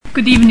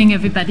Good evening,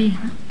 everybody.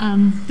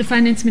 The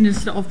finance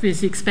minister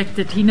obviously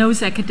expected, he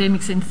knows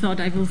academics and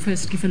thought I will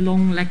first give a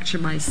long lecture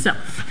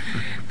myself,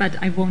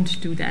 but I won't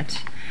do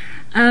that.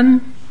 I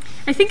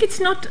think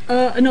it's not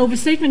an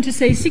overstatement to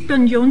say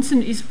Sigbjørn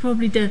Johnsen is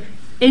probably the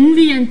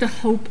envy and the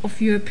hope of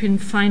European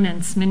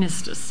finance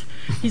ministers.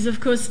 He's of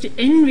course the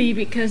envy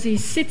because he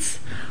sits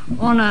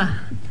on a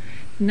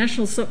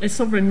national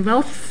sovereign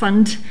wealth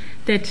fund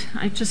that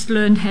I just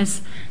learned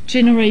has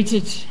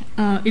generated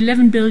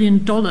 $11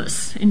 billion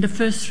in the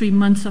first 3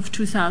 months of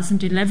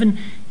 2011,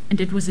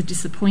 and it was a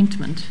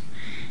disappointment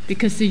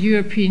because the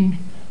European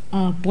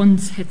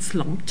bonds had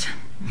slumped.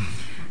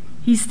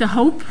 He's the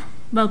hope,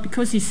 well,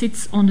 because he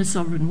sits on a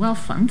sovereign wealth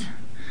fund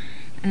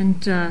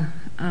and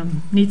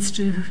needs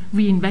to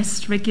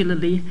reinvest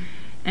regularly,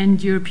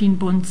 and European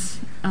bonds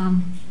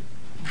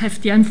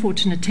have the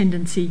unfortunate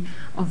tendency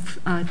of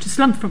to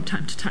slump from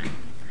time to time.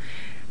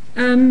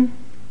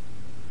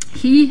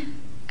 He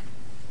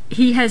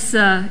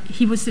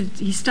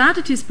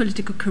started his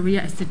political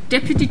career as the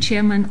deputy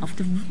chairman of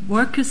the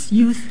Workers'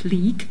 Youth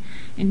League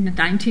in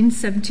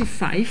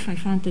 1975. I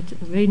found that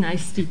a very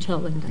nice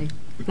detail, and I'd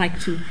like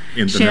to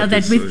share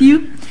that with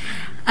you.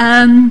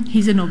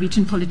 He's a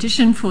Norwegian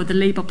politician for the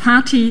Labour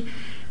Party.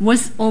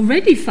 Was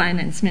already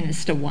finance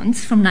minister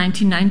once, from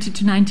 1990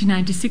 to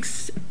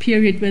 1996, a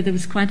period where there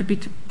was quite a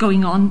bit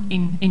going on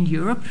in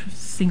Europe,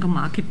 single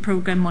market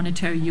program,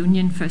 monetary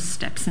union, first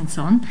steps and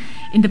so on,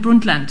 in the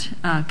Brundtland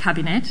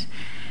cabinet.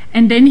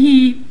 And then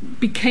he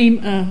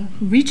became a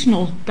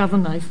regional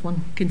governor, if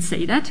one can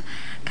say that,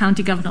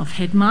 county governor of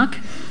Hedmark,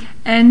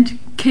 and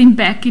came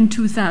back in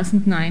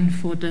 2009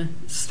 for the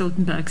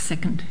Stoltenberg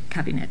second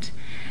cabinet.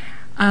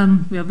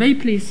 We are very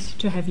pleased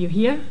to have you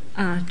here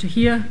to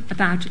hear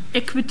about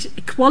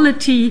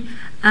equality,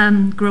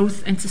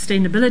 growth and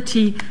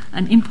sustainability,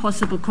 an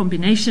impossible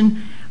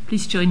combination.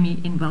 Please join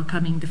me in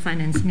welcoming the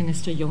Finance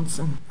Minister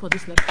Johnsen for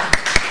this lecture.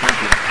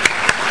 Thank you.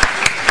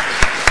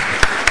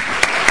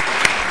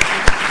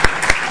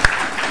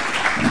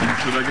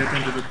 Should I get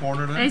into the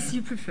corner then? As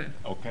you prefer.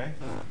 Okay.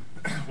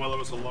 Well, there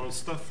was a lot of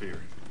stuff here.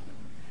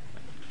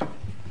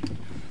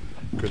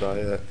 Could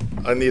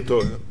I need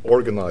to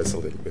organize a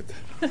little bit.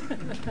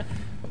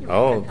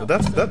 Oh,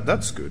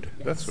 that's good.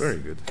 Yes. That's very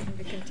good. And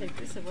we can take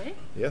this away.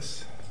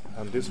 Yes,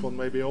 and this one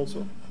maybe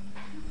also.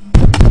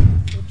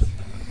 Oops.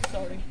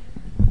 Sorry.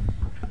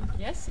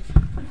 Yes, if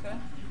you prefer.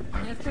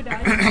 You have good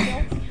eyes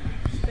yourself.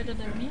 Better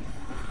than me.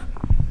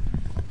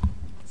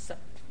 So,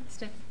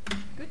 step.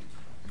 Good.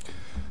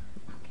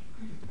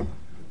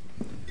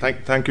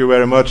 Thank you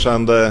very much,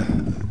 and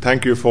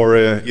thank you for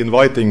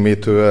inviting me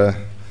to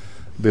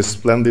this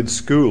splendid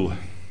school.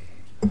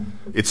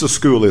 It's a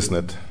school, isn't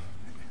it?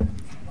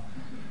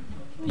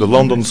 The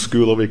London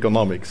School of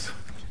Economics.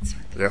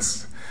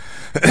 Yes.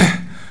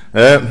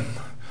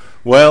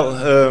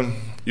 Well,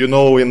 you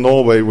know, in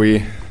Norway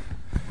we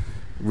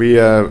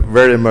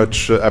very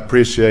much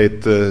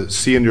appreciate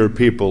senior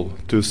people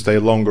to stay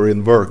longer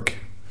in work.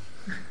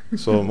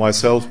 So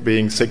myself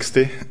being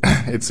 60,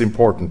 it's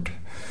important.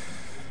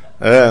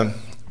 And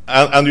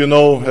you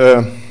know,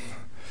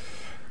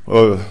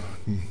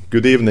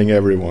 good evening,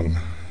 everyone.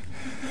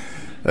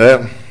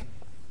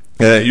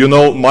 You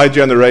know, my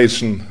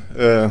generation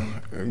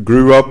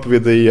grew up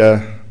with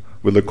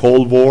the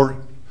Cold War.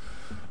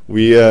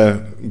 We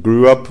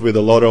grew up with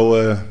a lot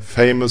of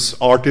famous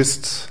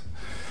artists,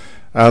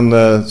 and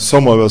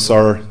some of us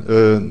are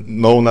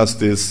known as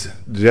this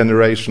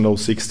generation of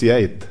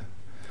 68.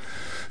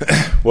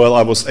 Well,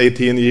 I was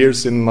 18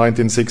 years in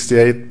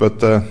 1968,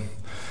 but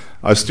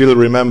I still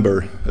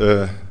remember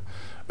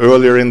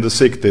earlier in the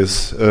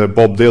 60s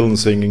Bob Dylan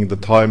singing "The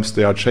Times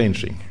They Are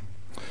Changing."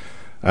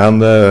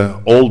 And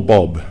old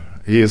Bob,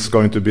 he is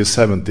going to be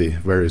 70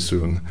 very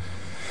soon.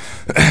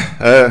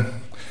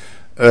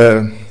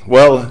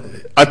 Well,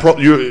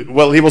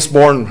 he was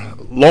born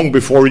long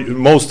before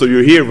most of you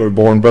here were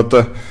born, but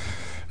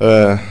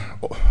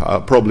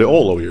probably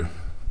all of you.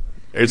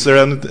 Is there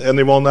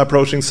anyone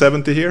approaching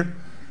 70 here?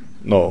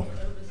 No,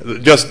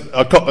 just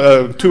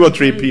 2 or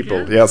 3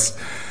 people. Yes,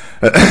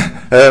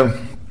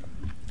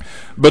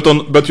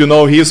 but you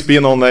know, he's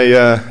been on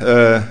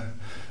a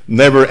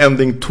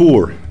never-ending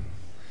tour.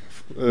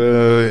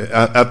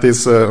 At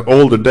his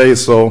older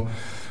days, so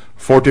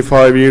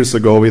 45 years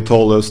ago, he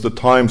told us the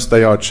times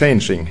they are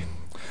changing,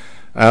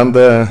 and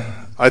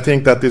I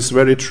think that is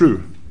very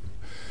true,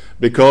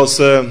 because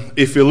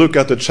if you look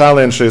at the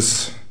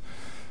challenges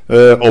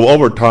of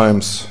our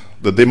times,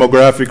 the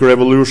demographic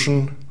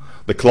revolution,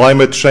 the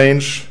climate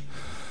change,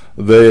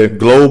 the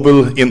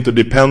global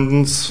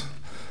interdependence,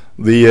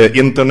 the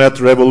internet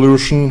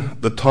revolution,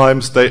 the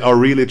times they are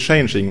really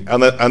changing,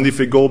 and if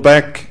we go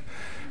back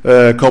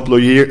a couple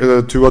of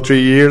years, 2 or 3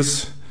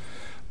 years,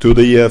 to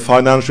the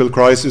financial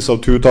crisis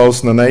of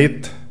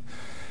 2008,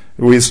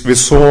 we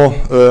saw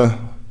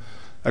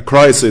a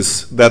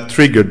crisis that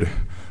triggered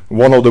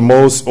one of the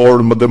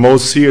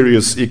most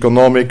serious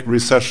economic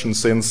recessions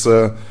since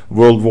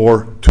World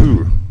War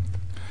II.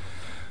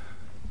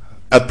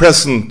 At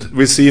present,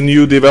 we see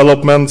new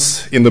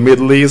developments in the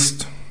Middle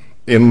East,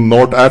 in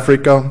North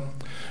Africa,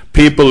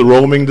 people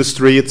roaming the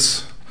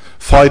streets,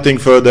 fighting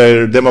for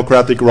their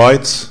democratic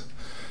rights.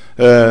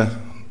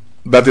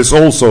 That is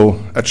also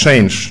a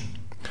change.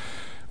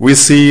 We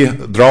see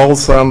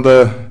droughts and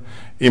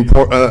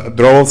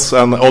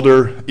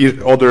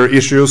other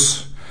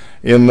issues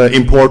in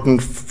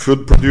important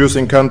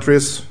food-producing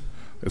countries.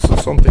 Is there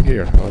something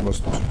here? I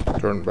must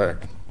turn back.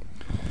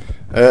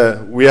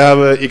 We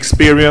have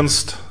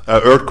experienced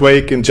an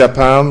earthquake in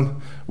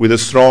Japan with a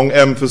strong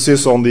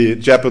emphasis on the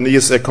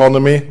Japanese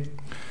economy.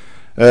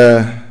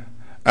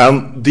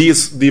 And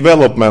these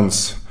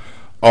developments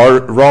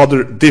are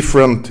rather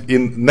different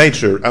in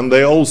nature, and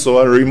they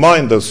also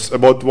remind us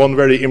about one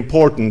very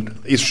important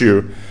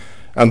issue,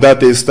 and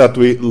that is that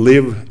we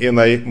live in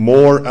a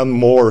more and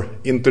more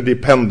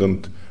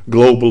interdependent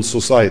global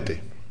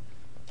society.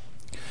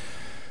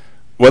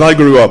 When I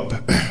grew up,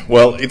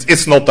 well,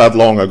 it's not that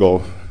long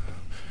ago.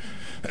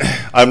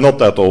 I'm not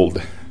that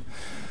old.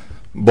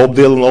 Bob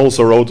Dylan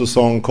also wrote a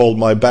song called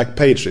My Back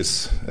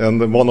Pages,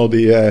 and one of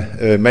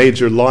the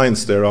major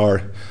lines there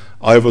are,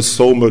 I was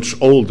so much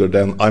older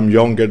than I'm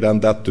younger than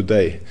that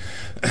today.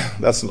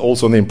 That's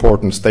also an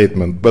important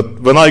statement.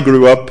 But when I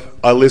grew up,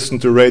 I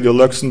listened to Radio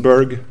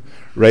Luxembourg,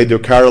 Radio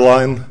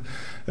Caroline,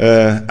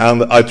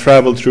 and I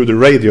traveled through the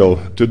radio.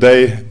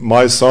 Today,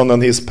 my son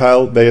and his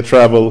pal, they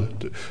travel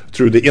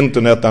through the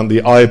internet and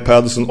the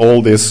iPads and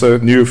all these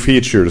new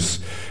features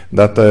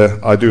that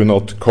I do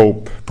not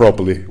cope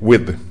properly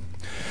with.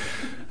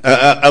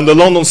 And the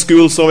London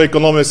Schools of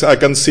Economics, I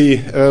can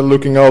see,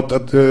 looking out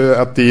at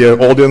the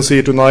audience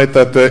here tonight,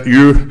 that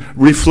you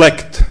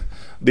reflect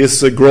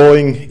this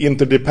growing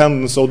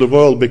interdependence of the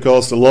world,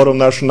 because a lot of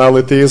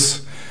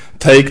nationalities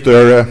take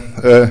their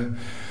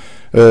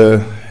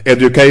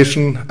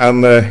education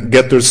and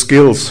get their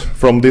skills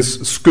from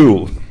this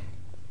school.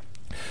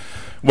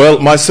 Well,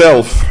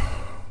 myself,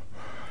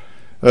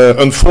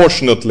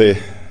 unfortunately,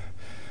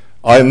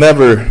 I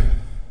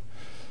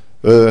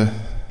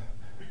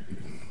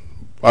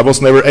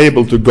was never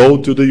able to go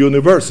to the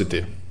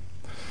university,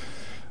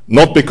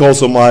 not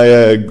because of my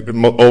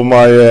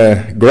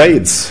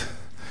grades,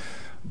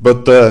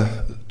 but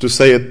to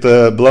say it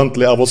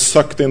bluntly, I was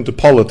sucked into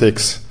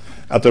politics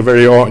at a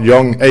very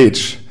young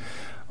age.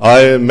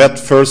 I met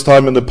first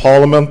time in the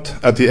parliament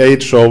at the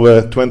age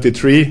of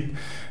 23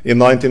 in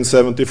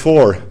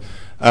 1974,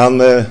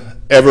 and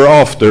ever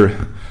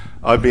after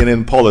I've been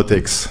in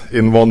politics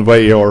in one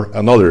way or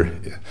another.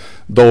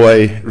 Though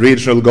a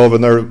regional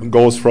governor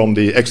goes from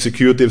the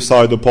executive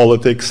side of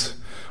politics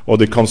or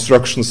the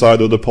construction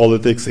side of the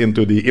politics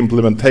into the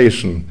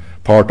implementation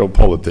part of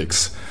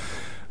politics.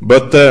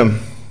 But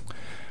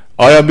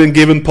I have been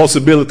given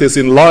possibilities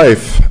in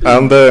life,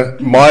 and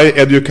my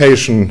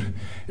education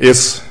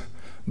is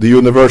the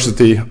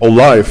University of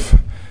Life,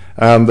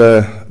 and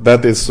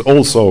that is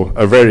also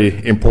a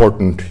very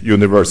important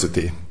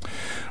university.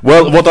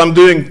 Well, what I'm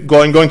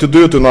going to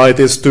do tonight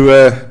is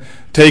to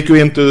take you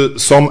into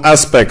some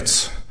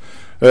aspects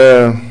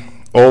of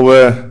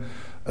what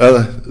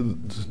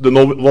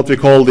we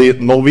call the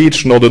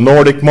Norwegian or the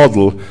Nordic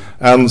model,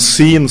 and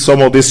seen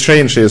some of these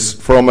changes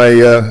from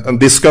and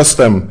discuss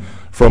them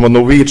from a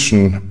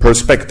Norwegian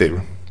perspective.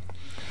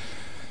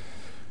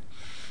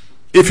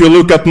 If you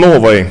look at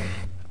Norway,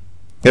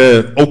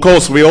 of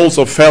course we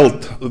also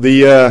felt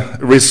the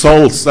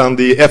results and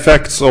the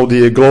effects of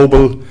the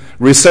global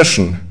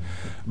recession,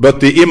 but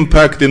the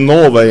impact in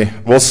Norway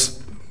was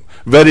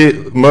very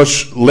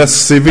much less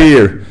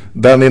severe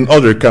than in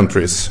other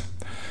countries.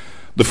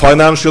 The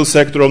financial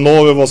sector of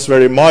Norway was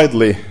very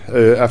mildly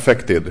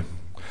affected.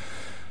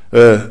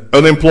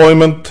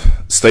 Unemployment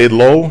stayed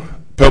low,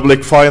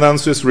 public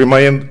finances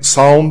remained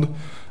sound,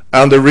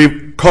 and the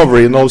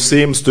recovery now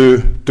seems to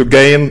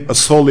gain a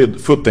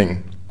solid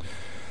footing.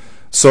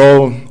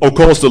 So, of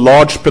course, the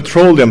large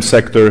petroleum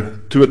sector,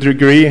 to a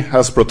degree,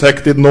 has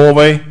protected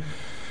Norway,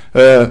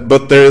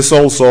 but there is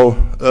also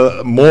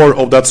more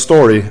of that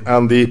story,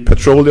 and the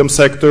petroleum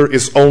sector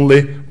is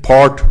only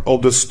part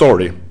of the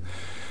story.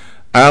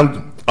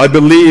 And I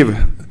believe,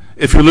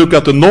 if you look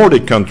at the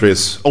Nordic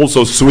countries,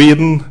 also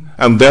Sweden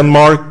and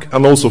Denmark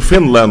and also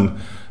Finland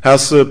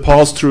has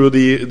passed through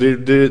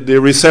the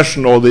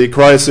recession or the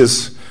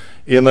crisis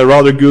in a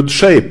rather good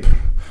shape.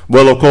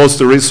 Well, of course,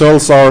 the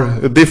results are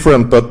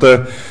different, but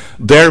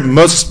there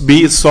must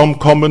be some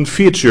common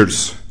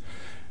features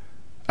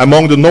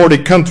among the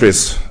Nordic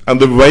countries, and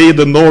the way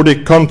the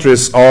Nordic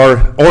countries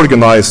are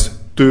organized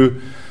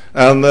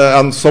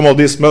and some of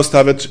this must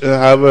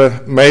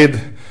have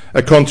made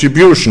a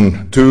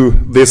contribution to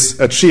this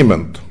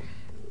achievement.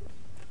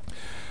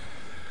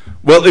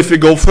 Well, if we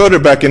go further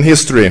back in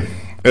history,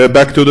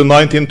 back to the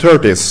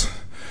 1930s,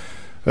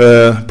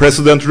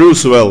 President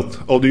Roosevelt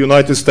of the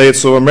United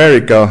States of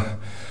America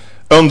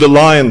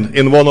underlined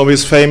in one of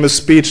his famous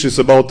speeches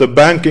about the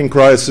banking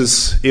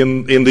crisis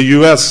in the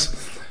US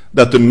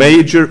that the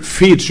major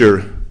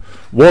feature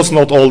was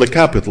not all the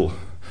capital,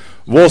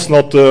 was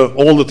not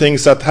all the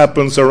things that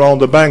happens around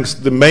the banks.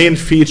 The main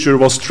feature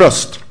was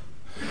trust.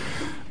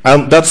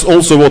 And that's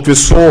also what we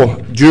saw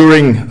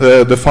during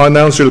the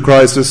financial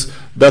crisis.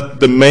 that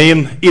the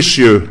main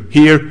issue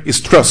here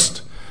is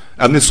trust.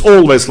 And it's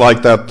always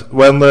like that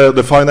when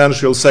the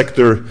financial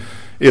sector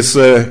is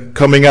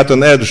coming at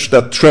an edge,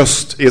 that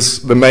trust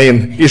is the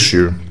main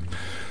issue.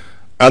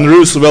 And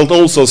Roosevelt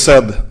also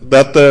said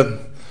that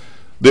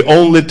the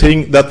only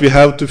thing that we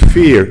have to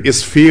fear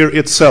is fear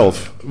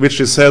itself, which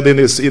he said in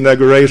his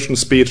inauguration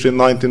speech in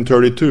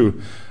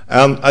 1932.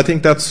 And I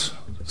think that's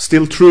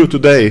still true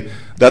today,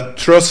 that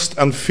trust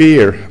and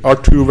fear are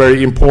two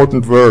very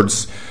important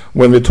words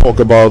when we talk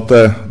about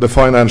the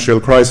financial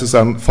crisis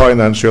and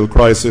financial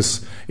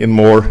crisis in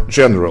more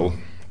general.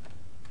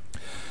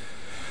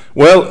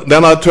 Well,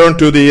 then I turn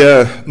to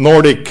the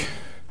Nordic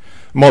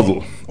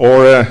model,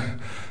 or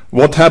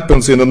what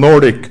happens in the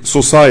Nordic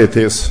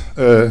societies,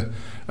 and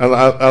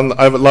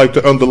I would like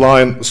to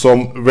underline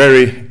some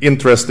very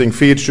interesting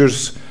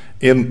features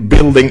in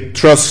building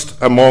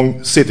trust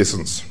among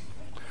citizens.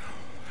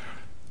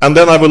 And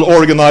then I will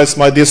organize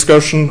my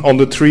discussion on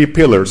the three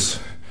pillars.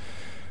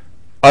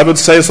 I would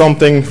say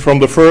something from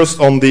the first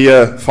on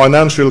the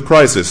financial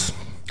crisis.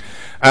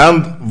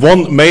 And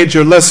one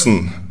major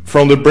lesson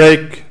from the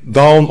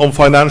breakdown of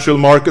financial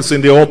markets in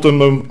the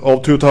autumn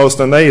of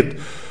 2008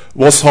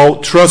 was how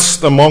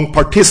trust among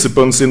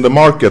participants in the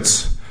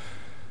markets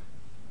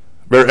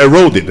were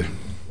eroded.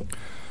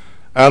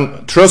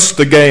 And trust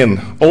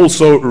again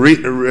also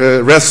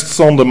rests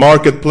on the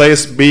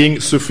marketplace being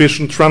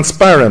sufficient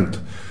transparent,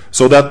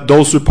 so that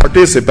those who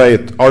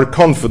participate are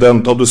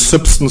confident of the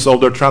substance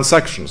of their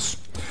transactions.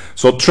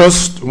 So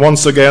trust,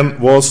 once again,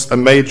 was a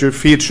major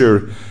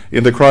feature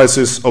in the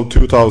crisis of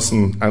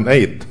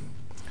 2008.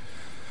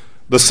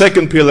 The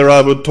second pillar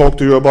I would talk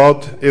to you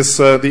about is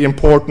the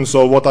importance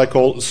of what I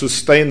call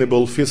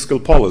sustainable fiscal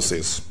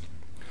policies.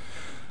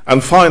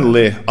 And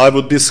finally, I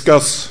would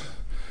discuss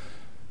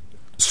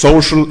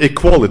social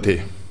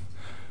equality,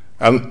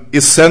 an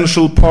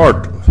essential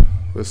part.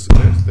 Is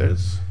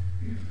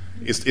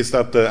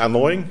that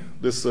annoying,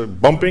 this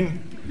bumping?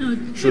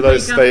 No, should I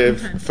stay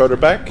further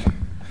back?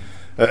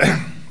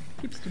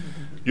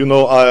 You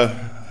know,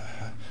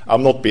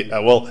 I'm not,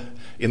 well,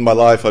 in my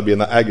life I've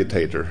been an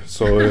agitator,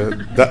 so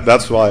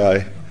that's why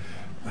I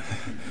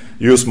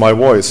use my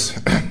voice.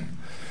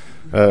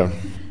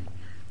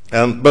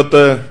 But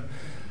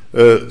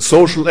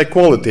social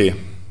equality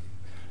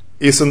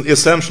is an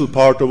essential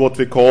part of what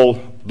we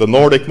call the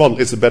Nordic model.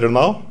 Is it better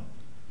now?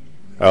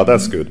 Oh,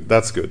 that's good,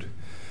 that's good.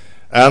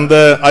 And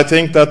I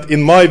think that,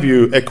 in my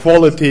view,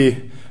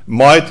 equality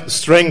might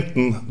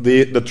strengthen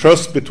the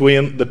trust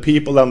between the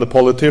people and the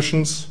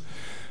politicians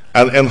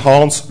and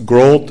enhance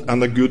growth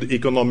and a good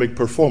economic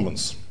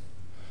performance.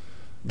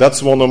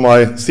 That's one of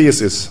my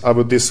theses. I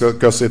will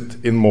discuss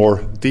it in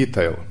more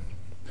detail.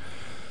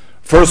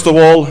 First of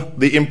all,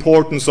 the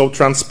importance of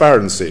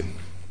transparency.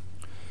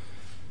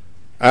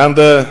 And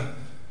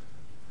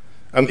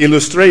an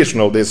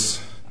illustration of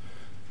this,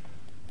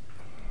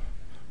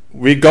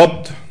 we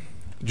got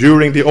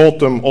during the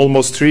autumn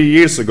almost 3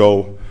 years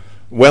ago,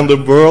 when the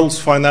world's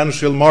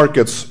financial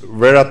markets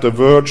were at the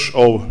verge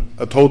of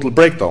a total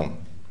breakdown.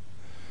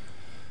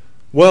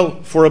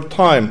 Well, for a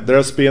time there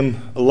has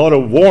been a lot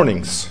of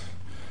warnings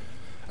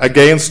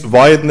against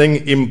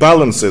widening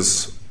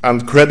imbalances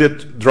and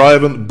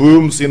credit-driven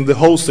booms in the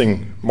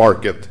housing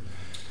market.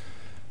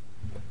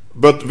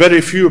 But very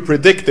few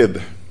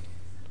predicted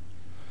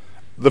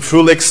the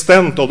full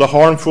extent of the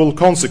harmful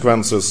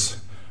consequences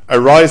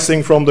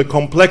arising from the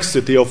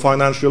complexity of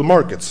financial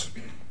markets.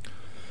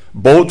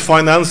 Both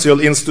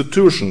financial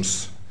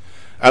institutions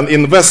and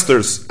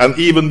investors and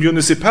even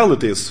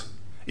municipalities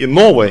in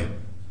Norway.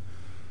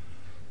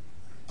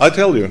 I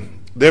tell you,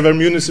 there were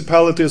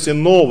municipalities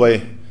in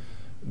Norway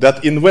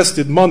that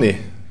invested money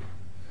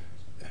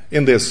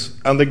in this,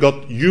 and they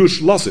got huge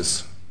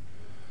losses.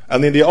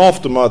 And in the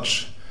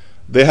aftermath,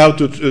 they have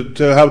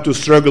to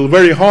struggle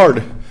very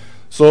hard.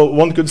 So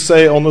one could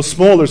say, on a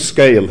smaller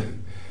scale,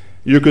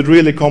 you could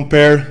really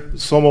compare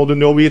some of the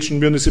Norwegian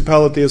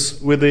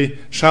municipalities with the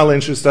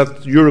challenges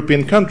that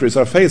European countries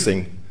are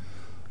facing.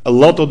 A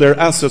lot of their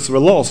assets were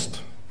lost,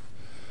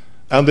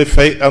 and they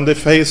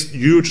faced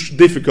huge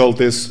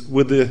difficulties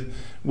with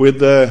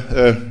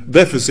the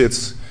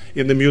deficits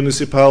in the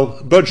municipal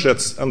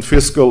budgets and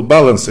fiscal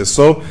balances.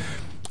 So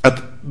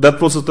that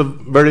was at a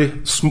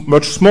very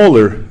much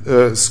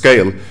smaller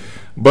scale,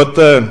 but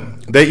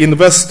they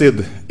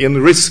invested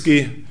in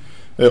risky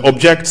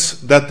objects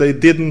that they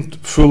didn't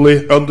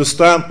fully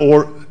understand,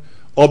 or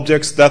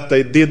objects that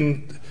they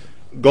didn't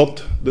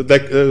got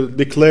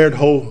declared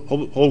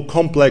how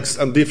complex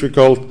and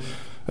difficult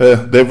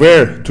they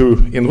were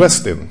to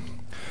invest in.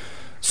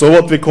 So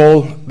what we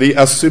call the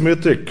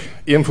asymmetric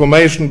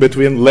information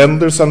between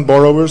lenders and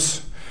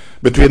borrowers,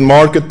 between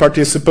market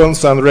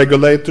participants and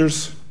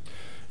regulators,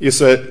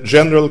 is a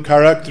general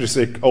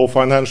characteristic of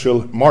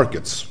financial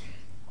markets.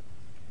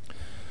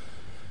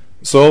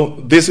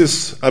 So this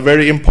is a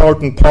very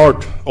important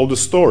part of the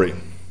story.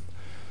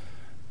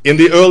 In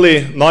the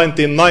early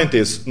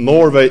 1990s,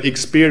 Norway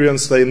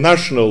experienced a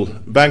national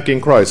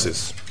banking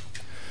crisis.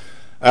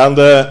 And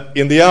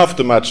in the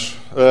aftermath,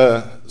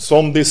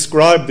 some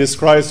described this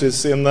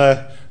crisis in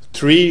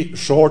 3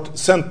 short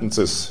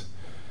sentences: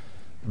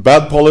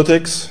 bad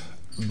politics,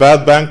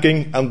 bad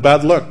banking, and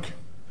bad luck.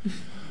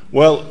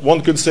 Well,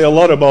 one could say a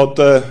lot about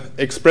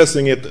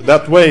expressing it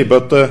that way,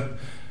 but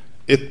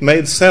it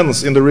made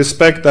sense in the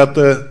respect that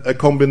a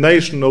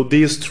combination of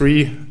these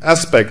 3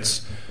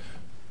 aspects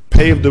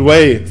paved the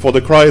way for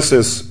the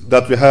crisis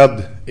that we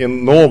had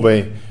in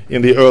Norway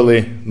in the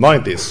early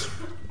 90s.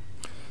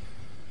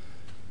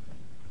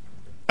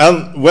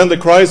 And when the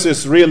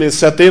crisis really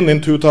set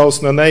in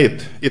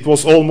 2008, it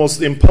was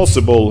almost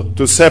impossible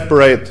to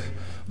separate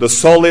the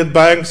solid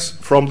banks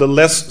from the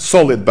less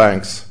solid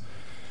banks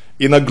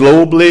in a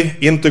globally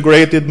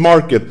integrated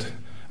market,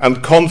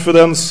 and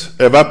confidence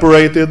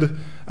evaporated,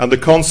 and the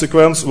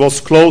consequence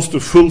was close to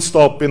full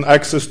stop in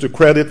access to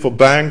credit for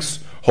banks,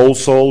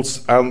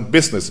 households, and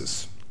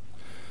businesses.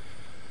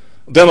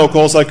 Then, of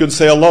course, I could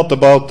say a lot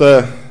about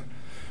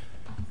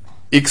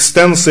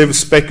extensive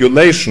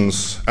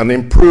speculations and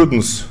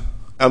imprudence,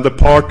 and the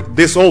part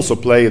this also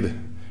played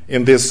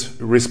in this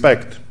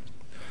respect.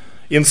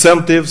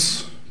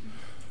 Incentives,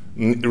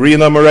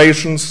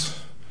 remunerations,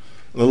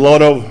 a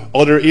lot of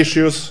other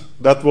issues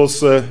that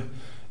was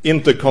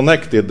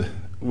interconnected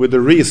with the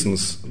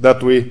reasons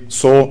that we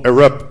saw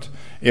erupt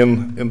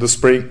in the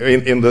spring,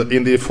 in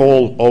the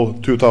fall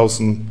of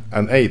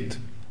 2008.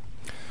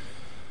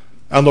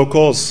 And of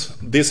course,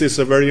 this is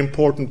a very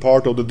important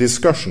part of the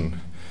discussion,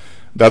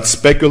 that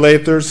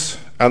speculators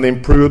and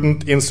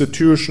imprudent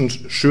institutions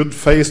should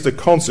face the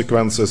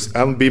consequences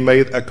and be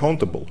made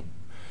accountable.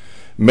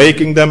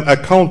 Making them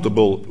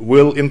accountable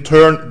will in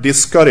turn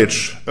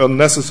discourage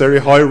unnecessary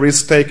high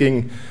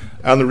risk-taking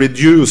and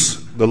reduce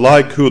the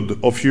likelihood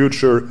of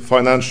future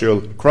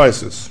financial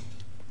crisis.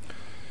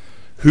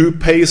 Who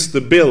pays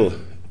the bill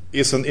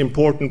is an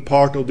important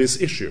part of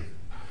this issue.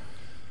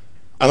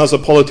 And as a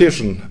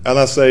politician and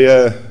as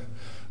a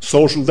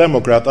social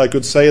democrat, I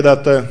could say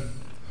that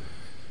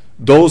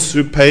those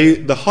who pay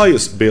the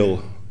highest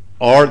bill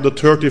are the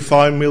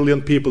 35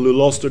 million people who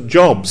lost their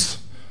jobs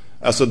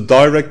as a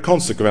direct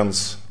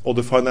consequence of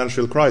the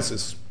financial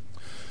crisis.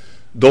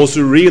 Those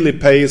who really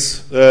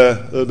pays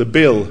the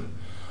bill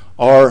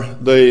are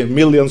the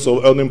millions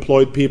of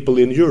unemployed people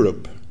in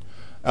Europe.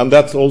 And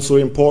that's also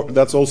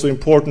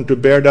important to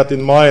bear that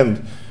in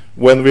mind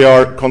when we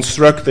are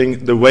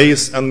constructing the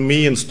ways and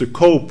means to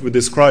cope with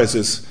this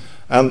crisis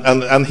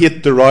and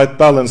hit the right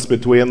balance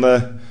between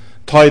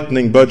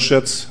tightening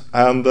budgets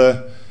and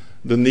the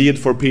need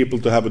for people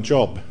to have a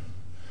job.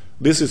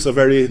 This is a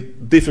very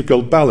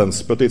difficult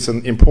balance, but it's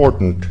an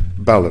important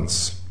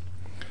balance.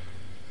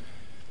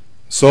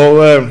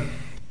 So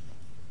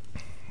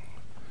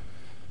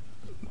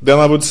then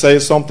I would say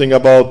something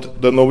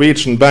about the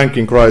Norwegian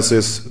banking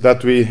crisis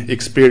that we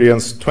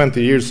experienced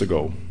 20 years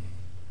ago.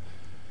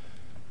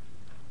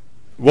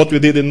 What we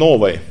did in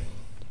Norway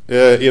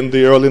in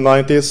the early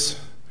 90s,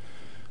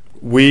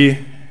 we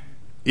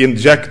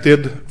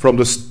injected from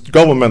the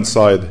government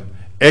side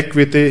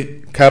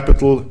equity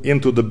capital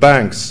into the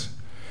banks,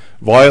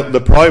 while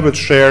the private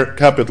share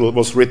capital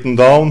was written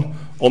down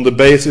on the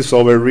basis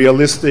of a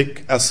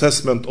realistic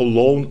assessment of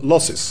loan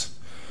losses,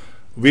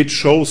 which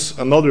shows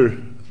another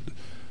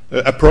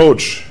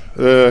approach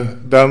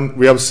than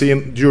we have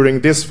seen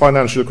during this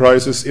financial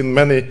crisis in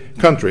many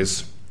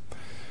countries.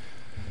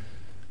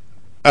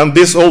 And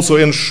this also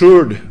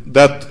ensured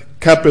that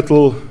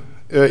capital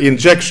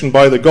injection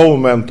by the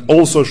government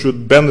also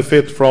should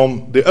benefit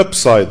from the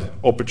upside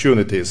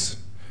opportunities.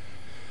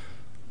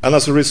 And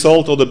as a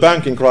result of the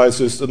banking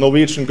crisis, the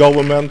Norwegian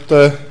government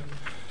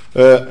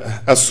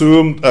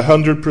assumed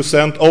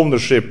 100%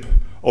 ownership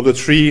of the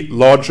 3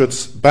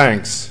 largest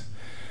banks.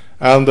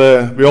 And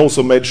we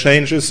also made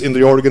changes in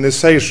the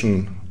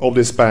organization of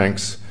these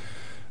banks.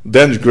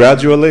 Then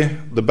gradually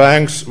the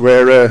banks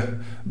were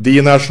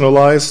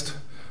denationalized,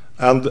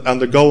 and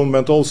the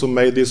government also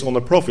made this on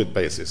a profit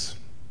basis.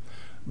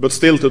 But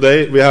still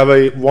today we have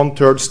a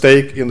 1/3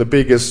 stake in the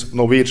biggest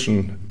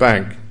Norwegian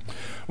bank.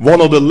 One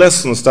of the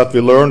lessons that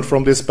we learned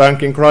from this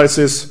banking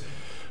crisis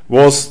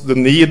was the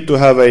need to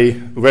have a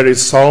very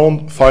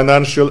sound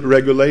financial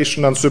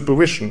regulation and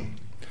supervision.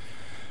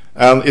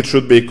 And it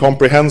should be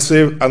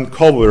comprehensive and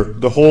cover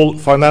the whole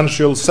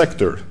financial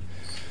sector.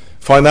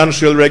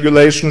 Financial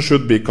regulation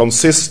should be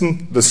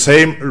consistent. The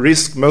same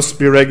risk must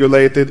be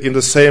regulated in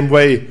the same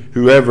way,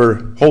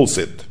 whoever holds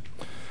it.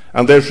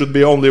 And there should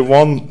be only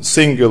one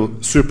single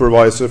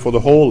supervisor for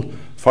the whole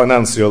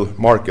financial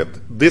market.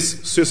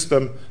 This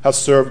system has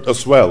served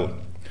us well.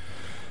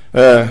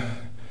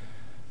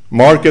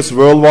 Markets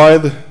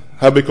worldwide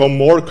have become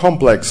more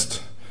complex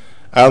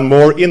and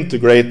more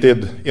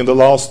integrated in the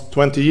last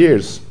 20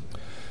 years.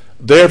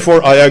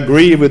 Therefore, I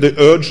agree with the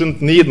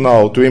urgent need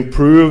now to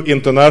improve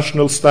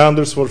international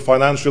standards for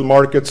financial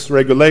markets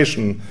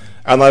regulation,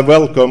 and I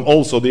welcome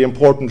also the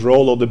important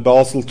role of the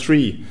Basel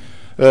III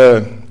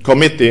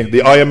committee,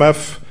 the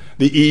IMF,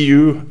 the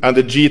EU, and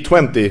the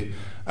G20,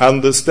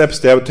 and the steps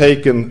they have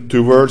taken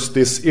towards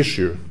this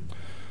issue.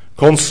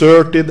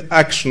 Concerted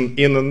action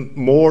in a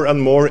more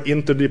and more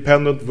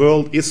interdependent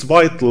world is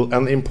vital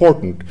and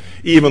important,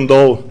 even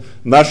though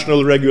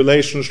national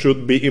regulations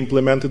should be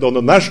implemented on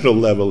a national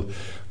level.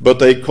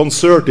 But a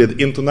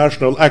concerted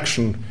international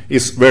action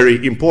is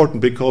very important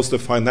because the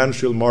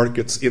financial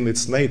markets in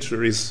its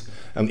nature is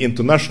an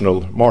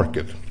international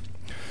market.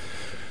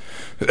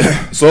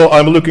 So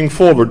I'm looking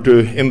forward to,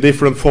 in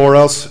different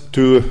forums,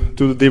 to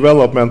the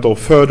development of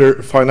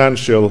further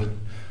financial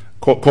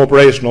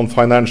cooperation on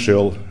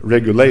financial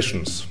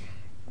regulations.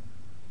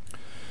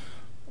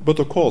 But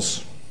of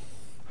course,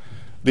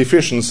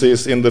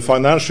 deficiencies in the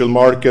financial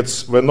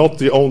markets were not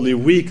the only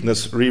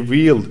weakness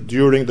revealed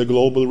during the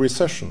global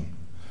recession.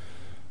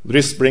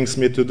 This brings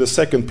me to the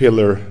second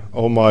pillar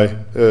of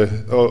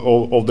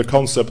the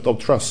concept of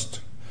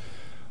trust,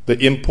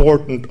 the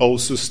importance of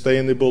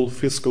sustainable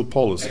fiscal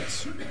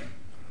policies.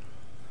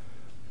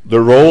 The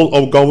role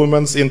of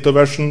government's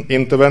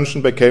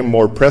intervention became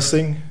more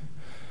pressing,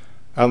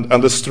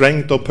 and the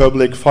strength of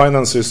public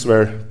finances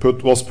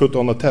was put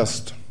on a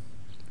test.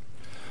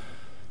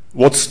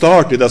 What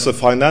started as a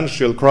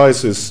financial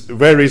crisis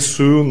very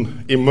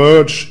soon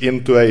emerged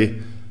into a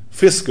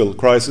fiscal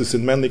crisis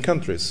in many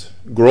countries,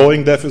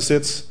 growing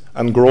deficits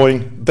and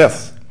growing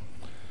debt.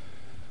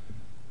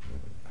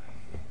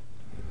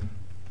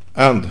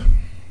 And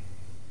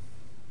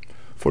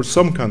for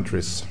some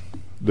countries,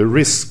 the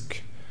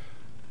risk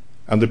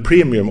and the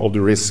premium of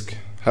the risk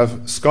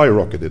have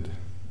skyrocketed.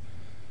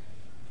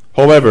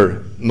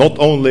 However, not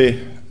only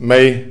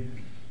may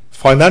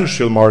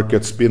financial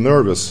markets be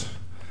nervous,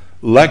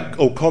 lack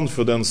of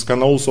confidence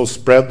can also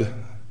spread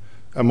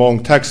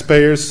among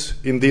taxpayers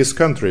in these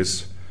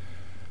countries.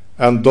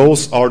 And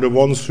those are the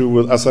ones who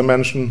will, as I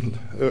mentioned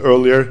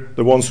earlier,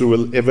 the ones who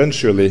will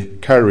eventually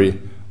carry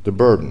the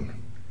burden.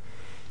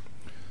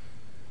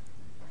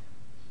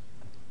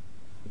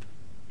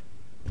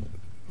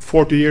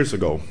 "40 years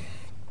ago,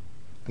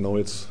 no,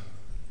 it's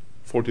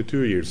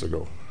 42 years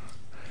ago,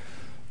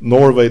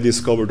 Norway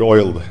discovered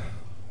oil.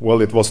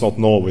 Well, it was not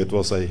Norway, it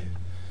was the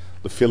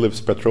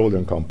Phillips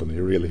Petroleum Company,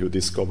 really, who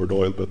discovered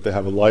oil, but they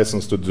have a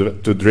license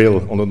to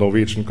drill on the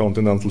Norwegian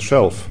continental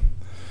shelf.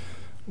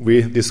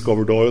 We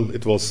discovered oil.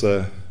 It was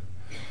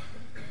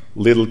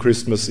Little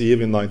Christmas Eve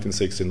in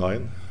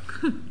 1969.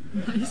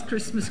 Nice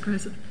Christmas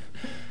present.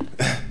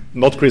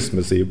 Not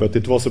Christmas Eve, but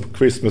it was a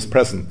Christmas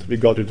present. We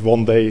got it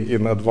one day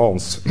in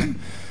advance.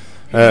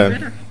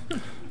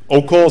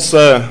 Of course,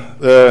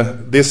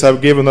 this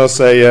have given us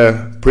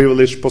a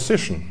privileged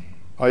position.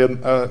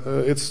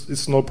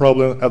 It's no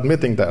problem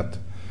admitting that.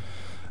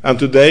 And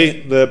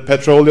today, the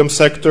petroleum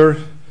sector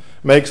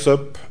makes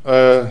up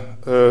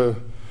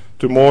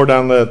to more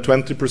than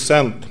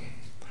 20%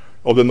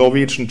 of the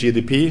Norwegian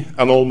GDP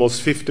and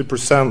almost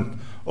 50%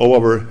 of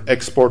our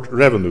export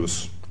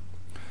revenues.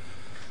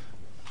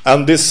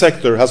 And this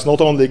sector has not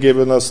only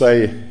given us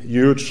a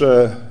huge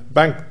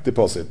bank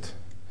deposit,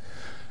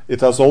 it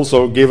has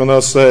also given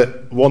us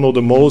one of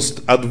the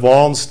most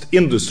advanced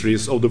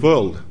industries of the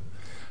world,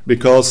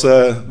 because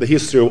the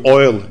history of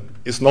oil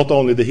is not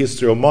only the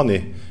history of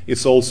money,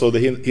 it's also the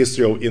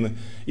history of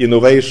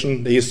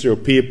innovation, the history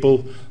of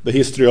people, the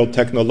history of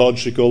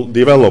technological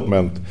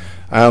development.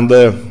 And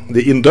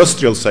the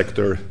industrial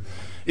sector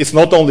is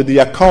not only the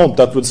account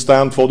that would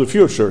stand for the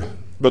future,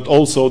 but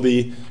also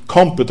the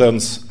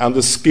competence and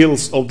the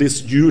skills of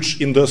this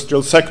huge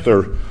industrial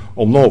sector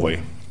of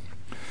Norway.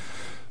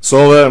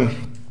 So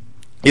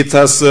it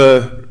has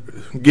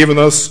given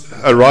us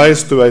a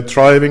rise to a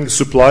thriving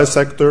supply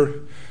sector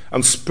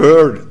and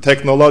spurred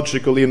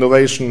technological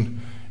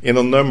innovation in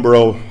a number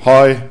of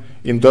high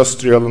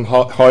industrial and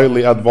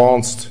highly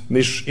advanced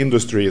niche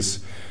industries.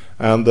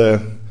 And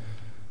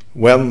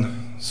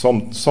when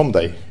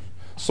someday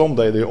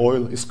the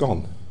oil is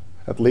gone,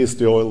 at least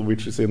the oil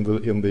which is in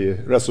the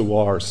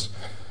reservoirs,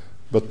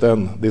 but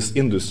then this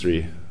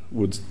industry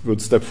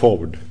would step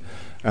forward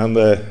and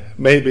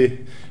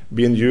maybe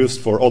being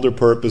used for other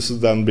purposes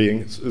than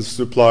being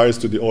suppliers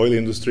to the oil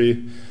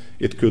industry.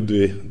 It could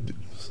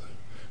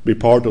be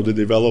part of the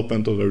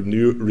development of a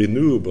new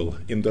renewable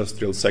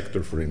industrial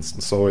sector, for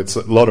instance. So it's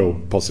a lot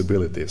of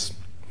possibilities.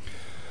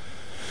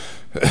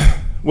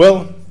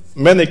 Well,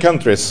 many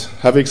countries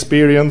have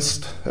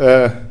experienced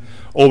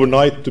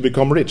overnight to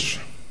become rich.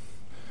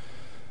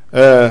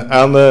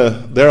 And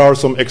there are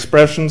some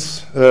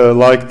expressions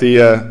like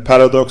the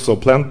paradox of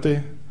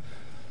plenty,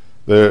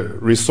 the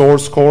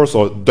resource curse,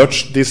 or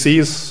Dutch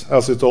disease,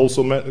 as it's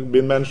also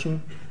been mentioned.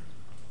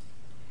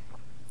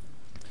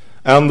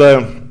 And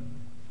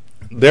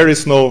there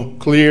is no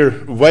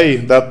clear way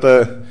that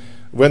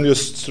when you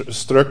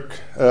struck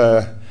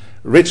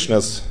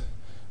richness,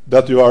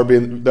 that you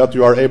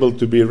are able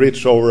to be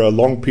rich over a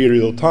long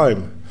period of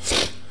time.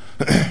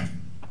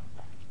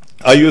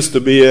 I used to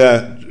be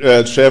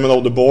chairman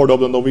of the board of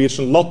the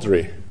Norwegian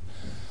lottery,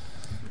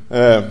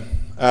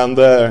 and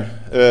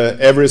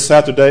every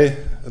Saturday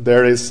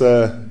there is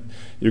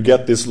you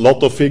get this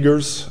lotto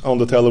figures on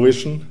the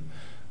television,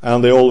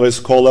 and they always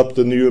call up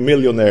the new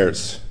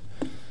millionaires.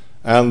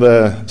 And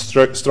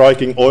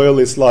striking oil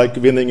is like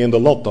winning in the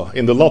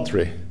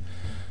lottery.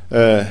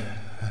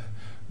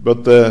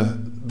 But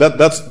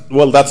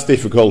that's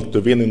difficult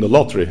to win in the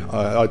lottery.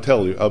 I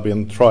tell you, I've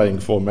been trying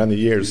for many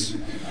years,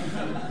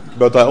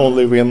 but I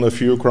only win a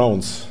few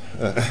crowns.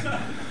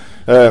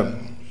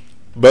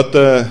 But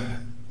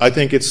I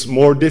think it's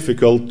more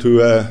difficult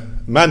to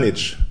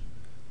manage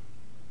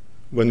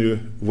when you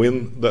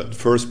win the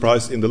first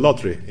prize in the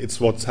lottery. It's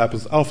what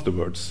happens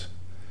afterwards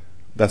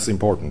that's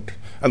important.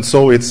 And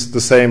so it's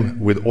the same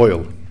with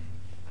oil.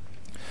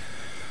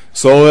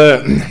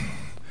 So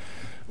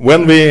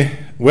when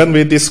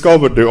we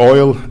discovered the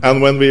oil,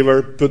 and when we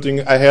were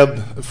putting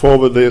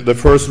forward the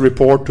first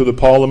report to the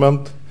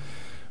Parliament,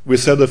 we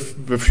said a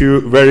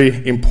few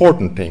very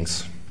important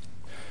things.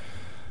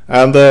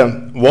 And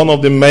one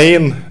of the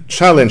main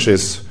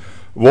challenges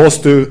was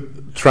to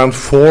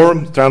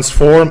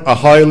transform a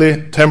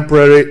highly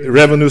temporary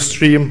revenue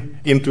stream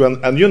into an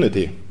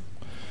annuity.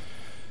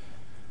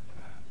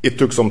 It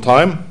took some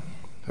time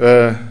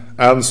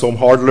and some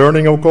hard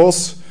learning, of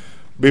course,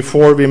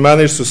 before we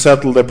managed to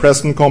settle the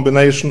present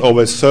combination of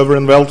a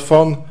sovereign wealth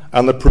fund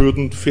and a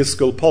prudent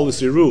fiscal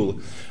policy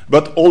rule.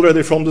 But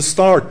already from the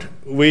start,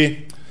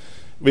 we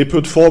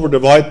put forward a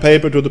white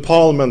paper to the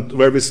Parliament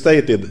where we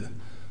stated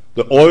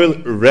the oil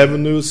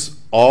revenues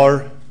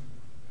are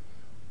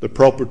the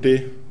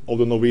property of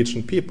the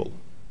Norwegian people,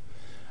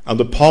 and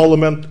the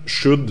Parliament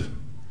should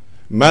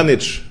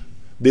manage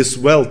this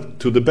wealth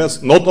to the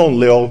best, not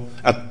only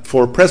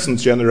for present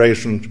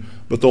generations,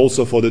 but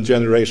also for the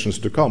generations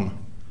to come.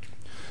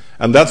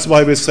 And that's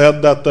why we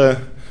said that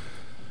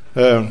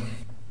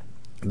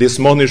this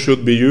money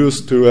should be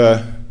used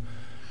to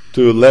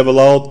level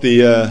out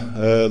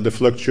the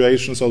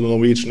fluctuations of the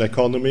Norwegian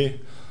economy.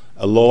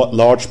 A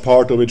large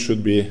part of it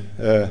should be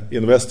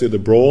invested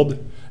abroad,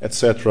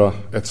 etc.,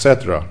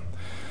 etc.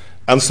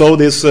 And so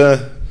this,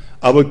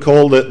 I would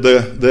call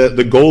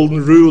the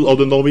golden rule of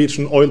the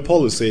Norwegian oil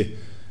policy.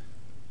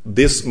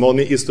 This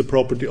money is the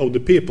property of the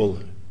people,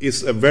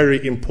 is a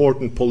very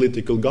important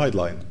political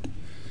guideline,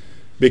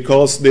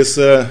 because this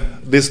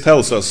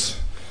tells us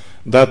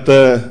that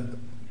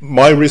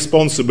my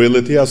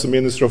responsibility as a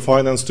Minister of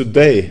Finance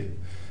today,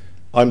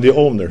 I'm the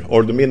owner,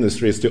 or the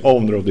Ministry is the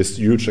owner of this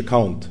huge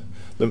account.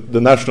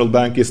 The National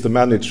Bank is the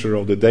manager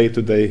of the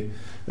day-to-day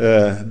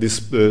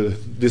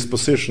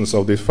dispositions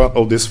of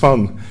this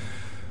fund.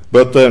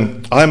 But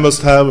I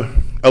must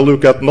have a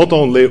look at not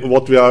only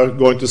what we are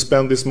going to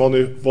spend this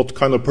money, what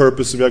kind of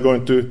purpose we are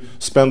going to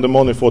spend the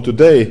money for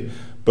today,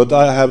 but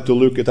I have to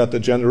look at the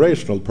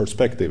generational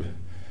perspective.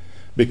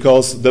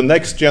 Because the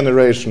next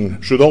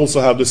generation should also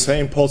have the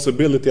same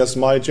possibility as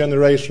my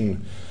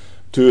generation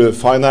to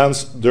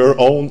finance their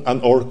own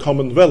and our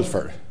common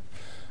welfare.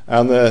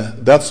 And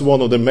that's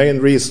one of the main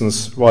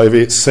reasons why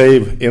we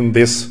save in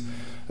this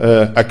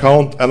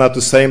account, and at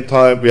the same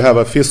time we have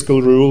a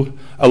fiscal rule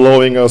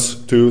allowing us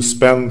to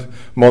spend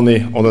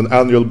money on an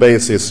annual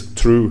basis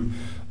through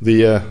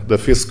the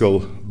fiscal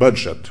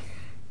budget.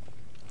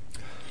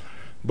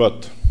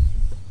 But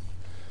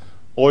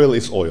oil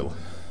is oil,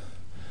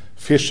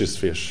 fish is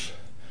fish,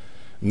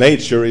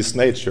 nature is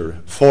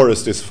nature,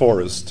 forest is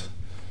forest,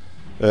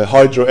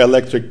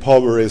 hydroelectric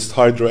power is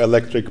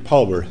hydroelectric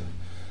power.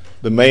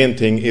 The main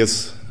thing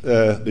is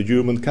the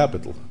human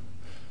capital,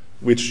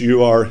 which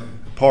you are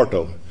part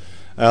of,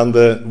 and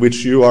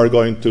which you are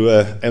going to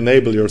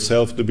enable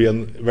yourself to be a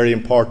very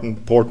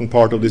important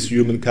part of this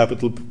human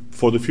capital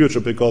for the future,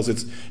 because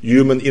it's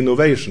human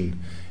innovation,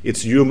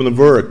 it's human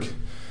work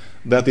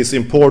that is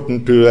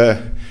important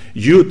to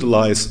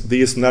utilize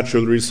these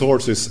natural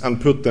resources and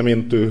put them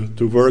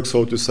into work,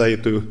 so to say,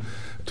 in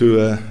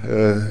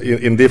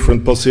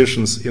different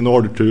positions in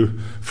order to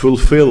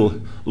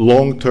fulfill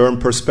long-term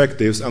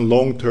perspectives and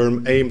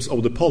long-term aims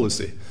of the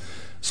policy.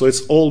 So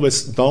it's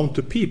always down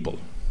to people.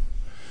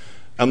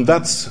 And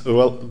that's,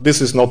 well,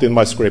 this is not in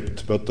my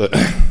script, but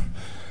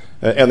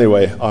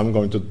anyway, I'm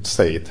going to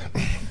say it.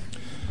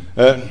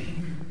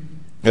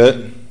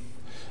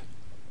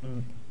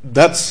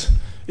 That's,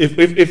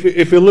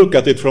 if you look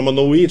at it from a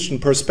Norwegian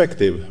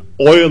perspective,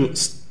 oil,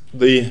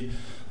 the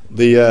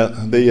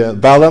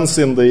balance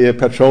in the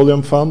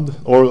petroleum fund,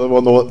 or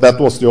well, no, that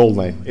was the old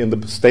name, in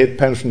the state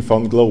pension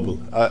fund global.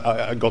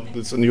 I got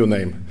it's a new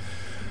name.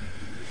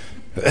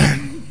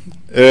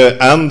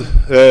 And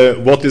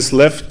what is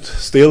left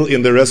still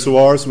in the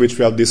reservoirs, which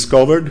we have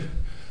discovered,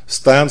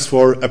 stands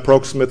for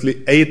approximately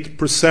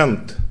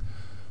 8%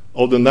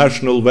 of the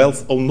national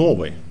wealth of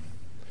Norway.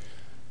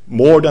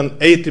 More than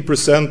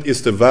 80%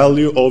 is the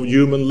value of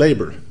human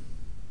labor.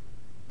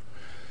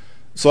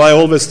 So I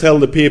always tell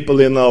the people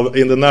in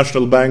the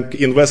National Bank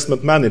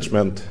investment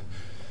management,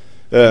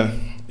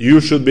 you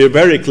should be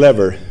very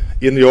clever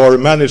in your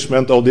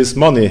management of this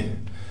money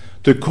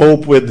to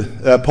cope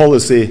with a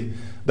policy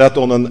that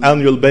on an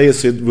annual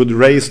basis would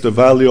raise the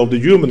value of the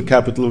human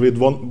capital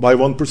by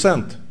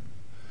 1%.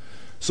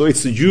 So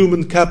it's the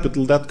human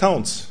capital that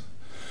counts.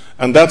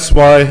 And that's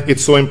why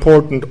it's so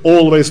important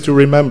always to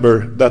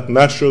remember that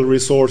natural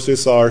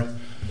resources are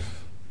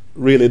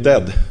really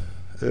dead,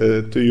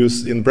 to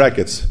use in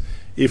brackets,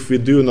 if we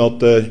do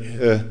not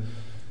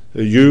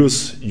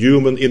use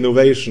human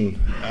innovation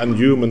and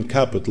human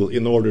capital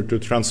in order to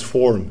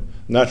transform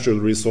natural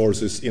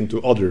resources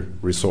into other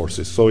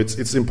resources. So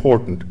it's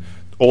important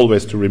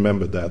always to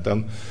remember that.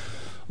 And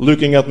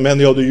looking at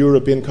many of the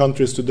European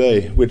countries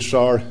today, which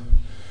are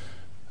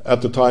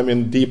at the time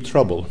in deep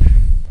trouble,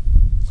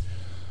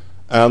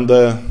 and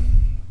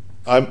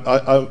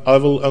I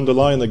will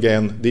underline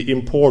again the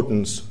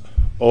importance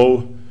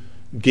of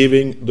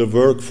giving the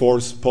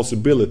workforce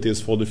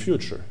possibilities for the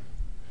future,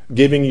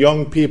 giving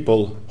young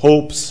people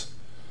hopes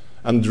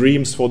and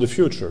dreams for the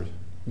future,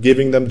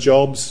 giving them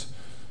jobs,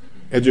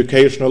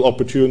 educational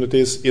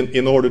opportunities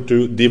in order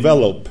to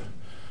develop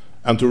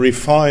and to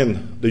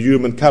refine the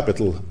human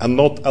capital and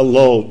not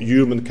allow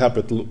human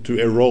capital to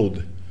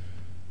erode.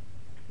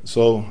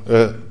 So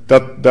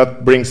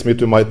that brings me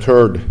to my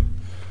third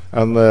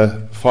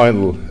and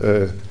final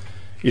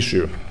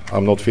issue.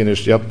 I'm not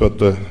finished yet,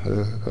 but a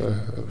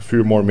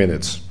few more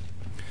minutes.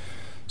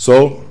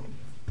 So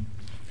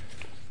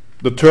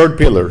the third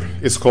pillar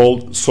is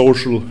called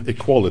social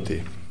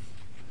equality.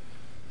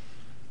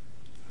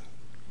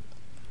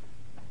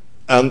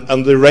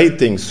 And the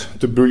ratings,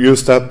 to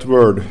use that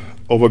word,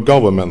 of a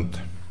government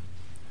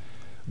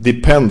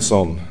depends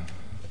on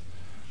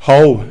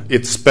how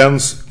it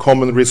spends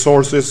common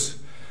resources,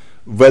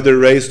 whether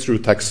raised through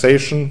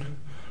taxation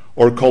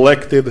or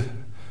collected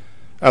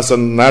as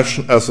an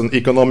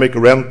economic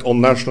rent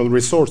on national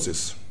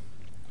resources.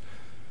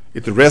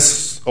 It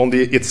rests on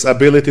its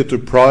ability to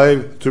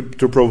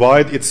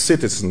provide its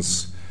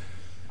citizens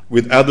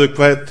with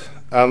adequate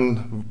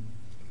and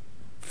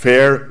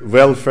fair,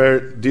 welfare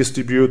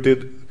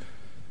distributed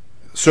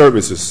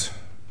services,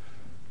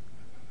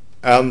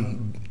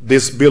 and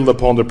this build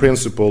upon the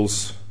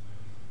principles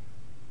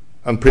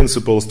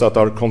that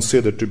are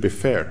considered to be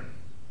fair.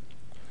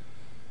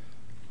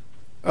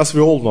 As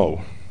we all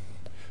know,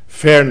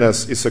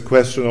 fairness is a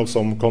question of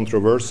some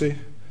controversy,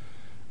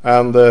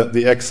 and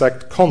the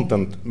exact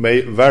content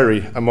may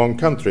vary among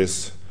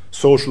countries,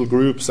 social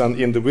groups and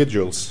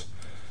individuals.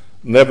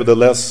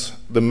 Nevertheless,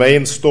 the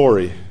main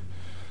story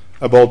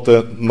about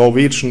the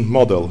Norwegian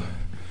model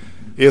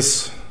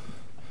is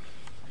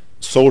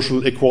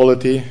social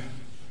equality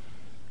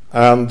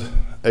and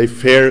a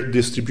fair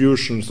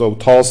distribution of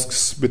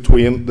tasks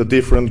between the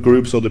different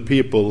groups of the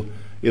people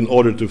in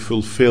order to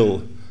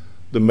fulfill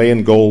the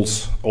main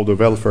goals of the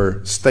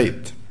welfare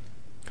state.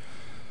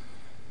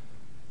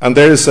 And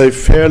there is a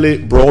fairly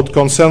broad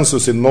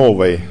consensus in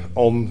Norway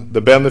on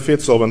the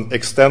benefits of an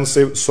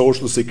extensive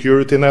social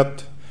security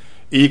net,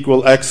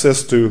 equal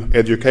access to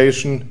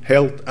education,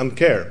 health and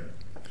care.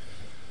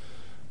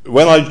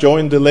 When I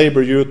joined the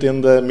labor youth in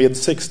the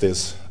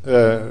mid-60s,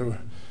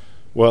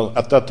 well,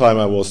 at that time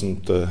I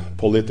wasn't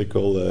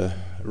political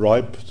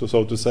ripe,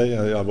 so to say.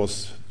 I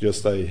was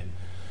just a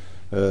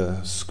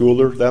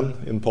schooler then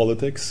in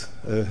politics.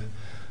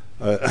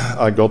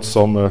 I got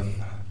some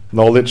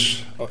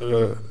knowledge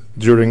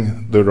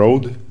during the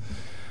road.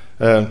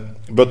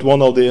 But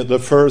one of the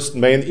first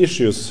main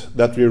issues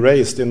that we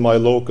raised in my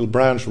local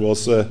branch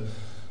was a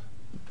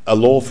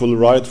lawful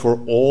right for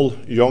all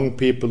young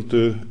people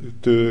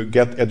to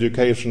get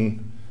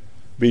education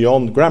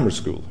beyond grammar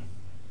school.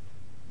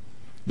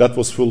 That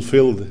was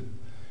fulfilled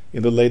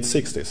in the late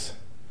 60s.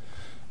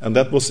 And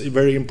that was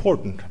very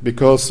important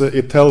because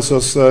it tells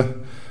us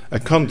a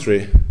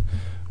country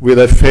with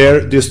a fair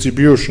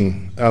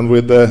distribution and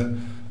with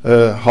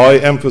a high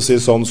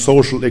emphasis on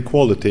social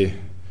equality,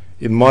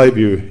 in my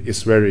view,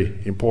 is very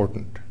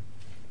important.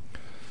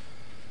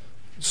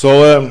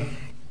 So,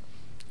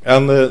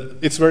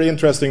 it's very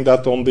interesting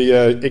that on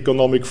the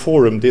economic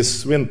forum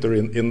this winter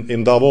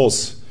in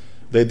Davos,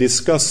 they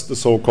discussed the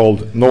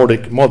so-called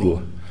Nordic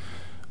model.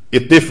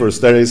 It differs.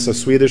 There is a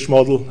Swedish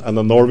model and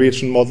a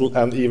Norwegian model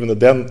and even a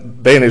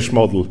Danish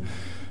model.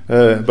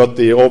 But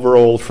the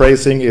overall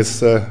phrasing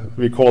is,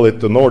 we call it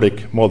the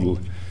Nordic model.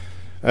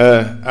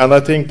 And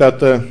I think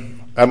that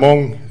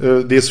among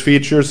these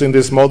features in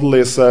this model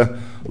is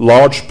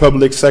large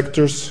public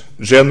sectors,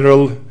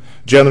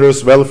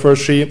 generous welfare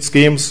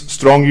schemes,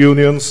 strong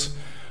unions,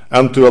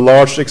 and to a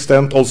large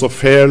extent also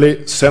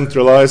fairly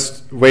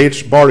centralized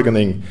wage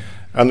bargaining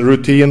and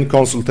routine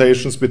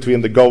consultations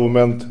between the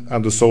government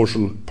and the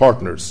social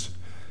partners.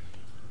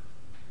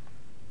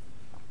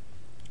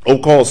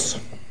 Of course,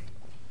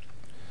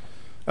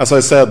 as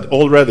I said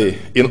already,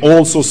 in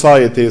all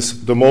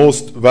societies the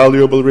most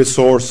valuable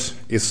resource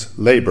is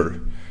labor,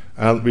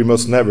 and we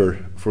must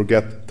never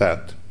forget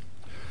that.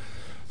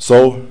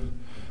 So,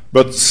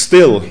 but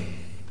still,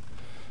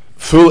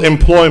 full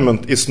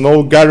employment is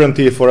no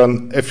guarantee for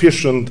an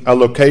efficient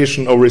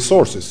allocation of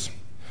resources.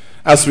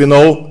 As we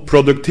know,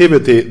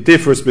 productivity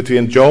differs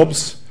between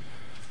jobs,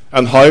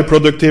 and high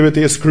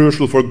productivity is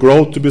crucial for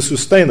growth to be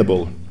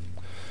sustainable.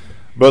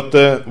 But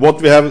what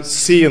we have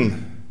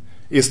seen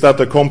is that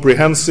a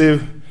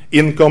comprehensive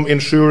income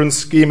insurance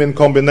scheme in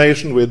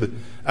combination with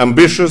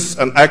ambitious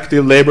and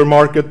active labor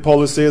market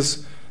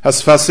policies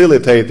has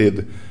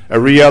facilitated a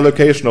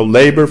reallocation of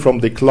labor from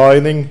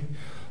declining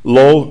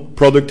low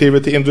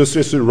productivity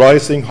industries to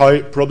rising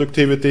high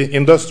productivity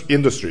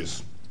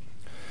industries.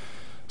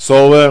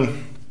 So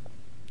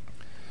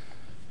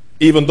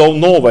even though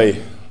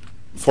Norway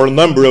for a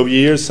number of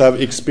years have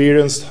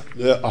experienced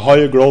a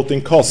higher growth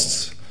in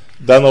costs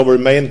than our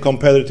main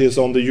competitors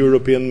on the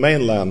European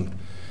mainland,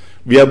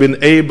 we have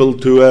been able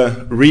to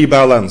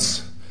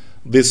rebalance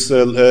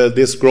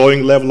this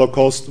growing level of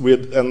cost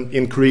with an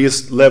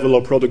increased level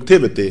of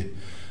productivity.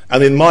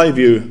 And in my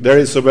view, there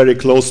is a very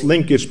close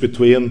linkage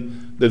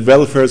between the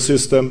welfare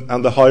system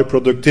and the high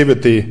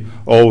productivity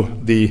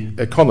of the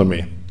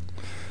economy.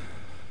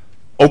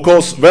 Of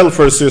course,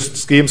 welfare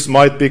schemes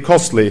might be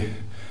costly.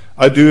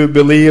 I do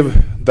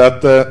believe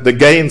that the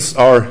gains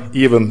are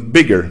even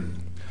bigger.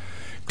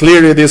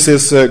 Clearly, this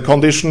is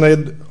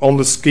conditioned on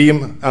the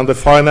scheme and the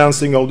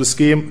financing of the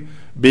scheme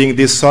being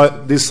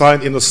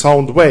designed in a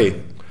sound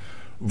way.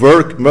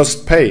 Work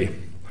must pay,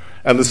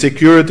 and the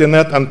security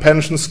net and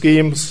pension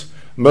schemes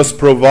must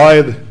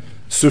provide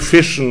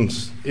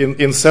sufficient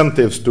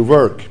incentives to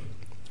work.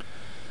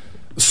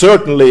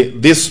 Certainly,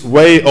 this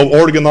way of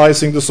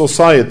organizing the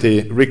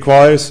society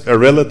requires a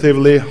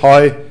relatively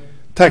high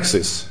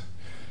taxes,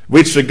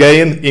 which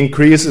again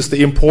increases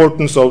the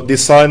importance of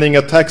designing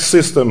a tax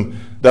system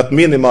that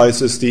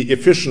minimizes the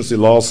efficiency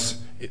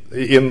loss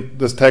in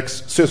the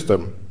tax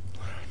system.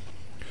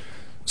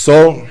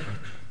 So,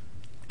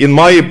 in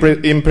my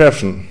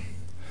impression,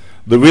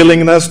 the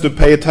willingness to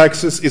pay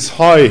taxes is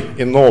high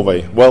in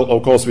Norway. Well,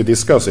 of course, we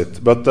discuss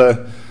it, but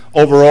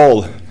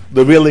overall,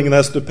 the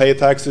willingness to pay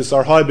taxes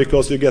are high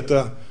because you get,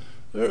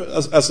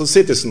 as a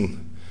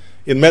citizen,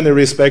 in many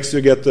respects, you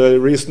get a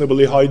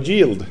reasonably high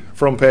yield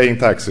from paying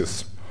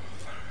taxes.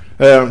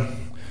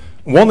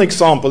 One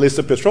example is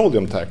the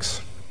petroleum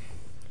tax,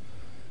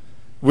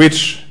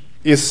 which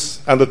is,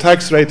 and the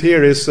tax rate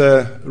here is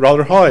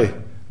rather high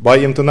by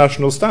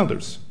international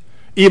standards,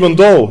 even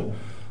though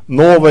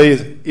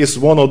Norway is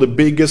one of the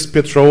biggest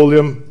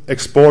petroleum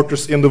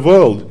exporters in the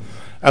world,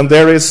 and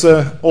there is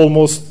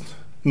almost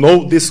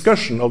no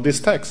discussion of this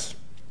tax.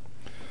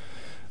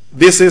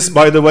 This is,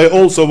 by the way,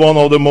 also one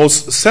of the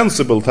most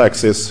sensible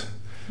taxes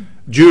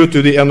due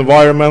to the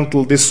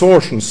environmental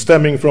distortions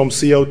stemming from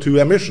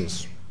CO2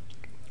 emissions.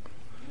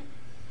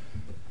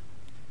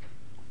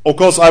 Of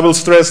course, I will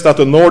stress that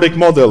the Nordic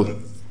model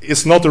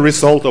is not a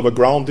result of a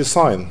grand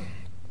design.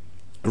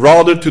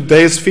 Rather,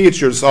 today's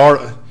features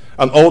are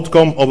an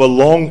outcome of a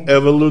long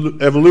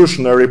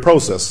evolutionary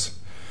process.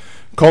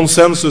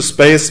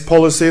 Consensus-based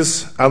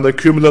policies and the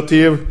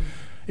cumulative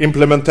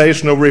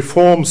implementation of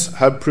reforms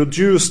have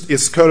produced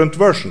its current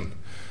version.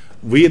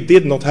 We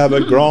did not have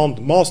a grand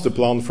master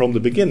plan from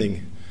the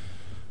beginning,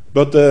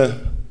 but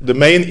the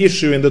main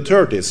issue in the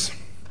 30s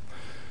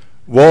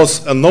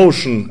was a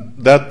notion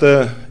that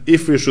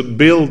if we should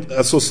build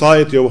a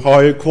society of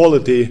higher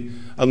quality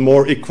and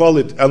more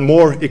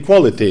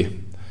equality,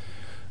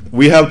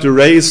 we have to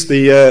raise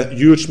the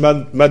huge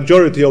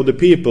majority of the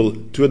people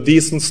to a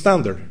decent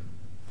standard.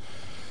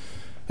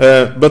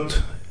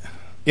 But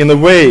in a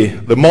way,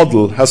 the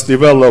model has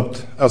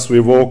developed as we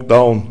walk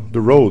down the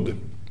road.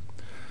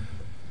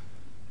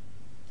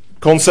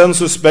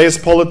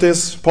 Consensus-based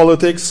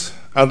politics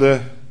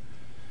and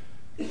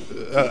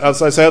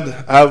as I said,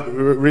 have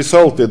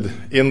resulted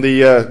in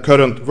the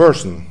current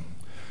version.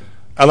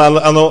 And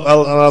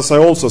as I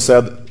also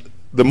said,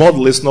 the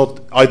model is not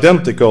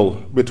identical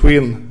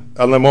between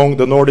and among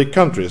the Nordic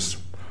countries.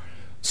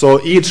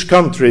 So each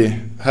country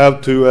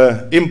have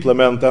to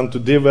implement and to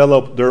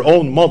develop their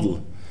own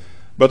model.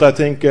 But I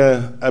think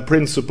a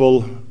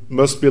principle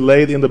must be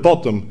laid in the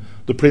bottom,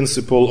 the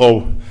principle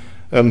of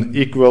an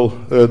equal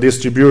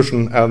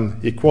distribution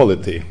and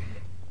equality.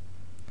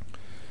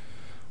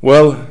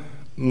 Well,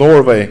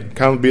 Norway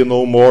can be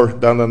no more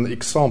than an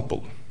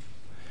example.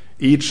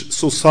 Each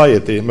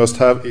society must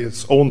have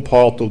its own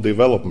path of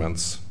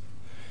developments.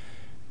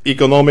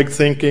 Economic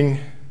thinking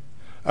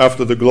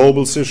after the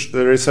global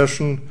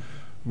recession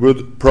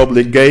would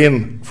probably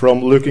gain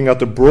from looking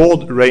at a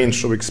broad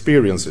range of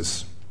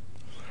experiences.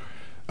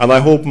 And I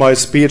hope my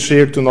speech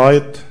here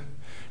tonight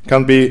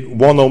can be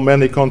one of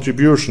many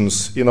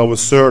contributions in our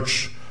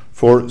search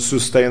for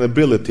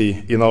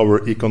sustainability in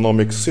our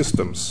economic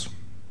systems.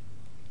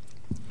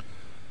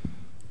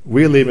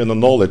 We live in a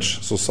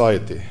knowledge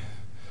society.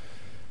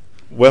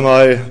 When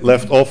I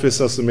left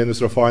office as the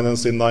Minister of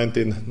Finance in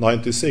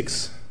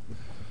 1996,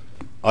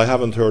 I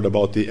haven't heard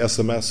about the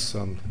SMS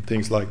and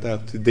things like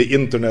that. The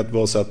internet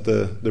was at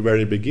the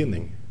very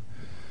beginning.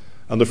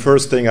 And the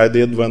first thing I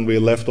did when we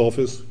left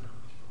office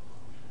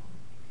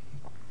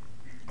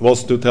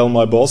was to tell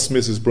my boss,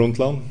 Mrs.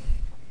 Brundtland,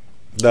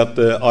 that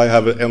I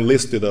have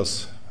enlisted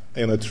us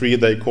in a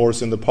 3-day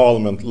course in the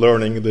Parliament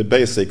learning the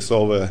basics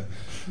of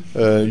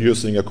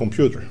using a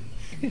computer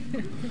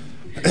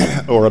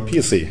or a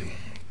PC.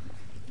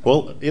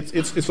 Well,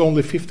 it's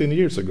only 15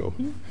 years ago.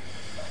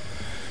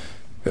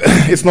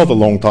 It's not a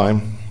long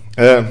time.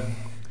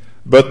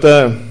 But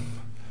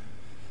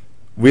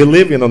we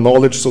live in a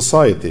knowledge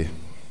society.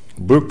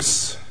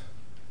 Books,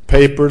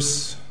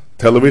 papers,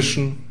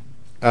 television,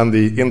 and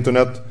the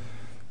internet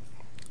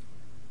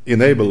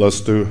enable us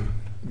to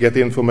get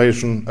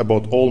information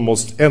about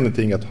almost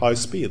anything at high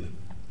speed.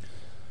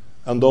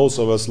 and those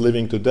of us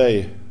living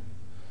today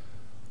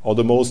are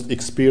the most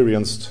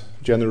experienced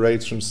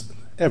generations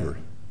ever.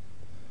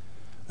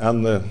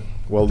 And,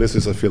 well, this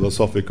is a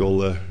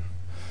philosophical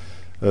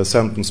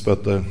sentence,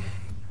 but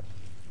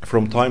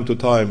from time to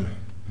time,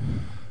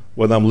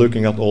 when I'm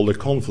looking at all the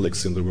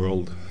conflicts in the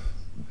world,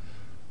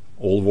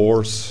 all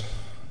wars,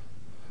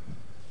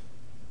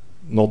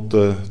 not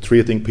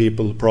treating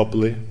people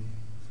properly,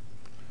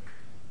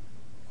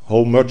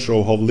 how much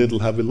or how little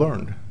have we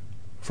learned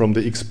from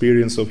the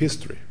experience of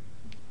history?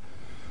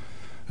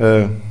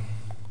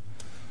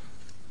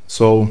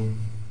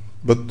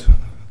 But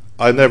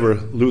I never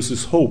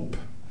lose hope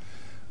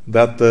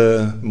that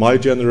my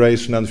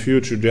generation and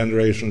future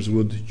generations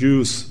would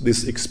use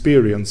this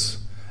experience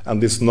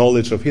and this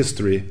knowledge of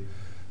history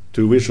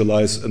to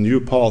visualize a new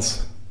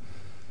path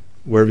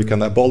where we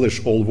can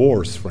abolish all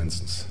wars, for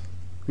instance.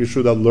 We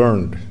should have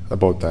learned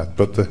about that,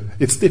 but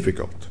it's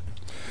difficult.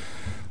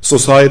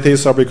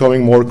 Societies are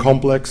becoming more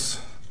complex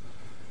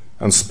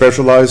and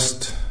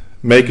specialized,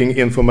 making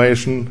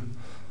information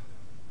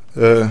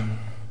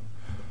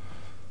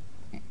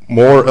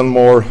more and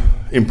more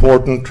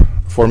important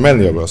for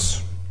many of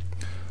us.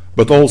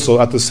 But also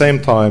at the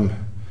same time,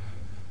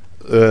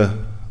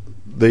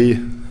 the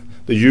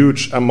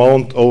huge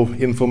amount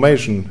of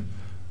information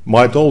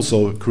might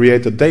also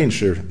create a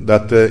danger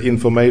that the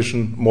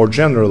information more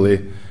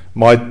generally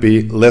might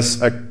be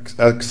less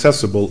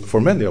accessible for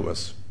many of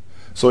us.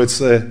 So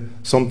it's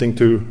something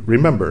to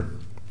remember.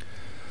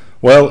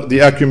 Well, the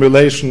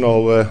accumulation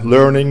of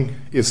learning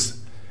is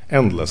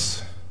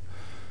endless.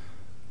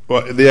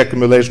 Well, the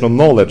accumulation of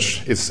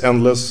knowledge is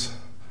endless,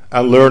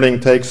 and learning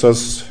takes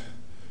us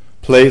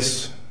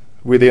place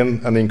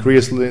within an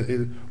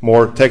increasingly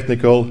more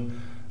technical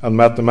and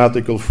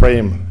mathematical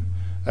frame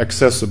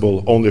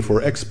accessible only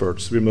for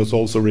experts. We must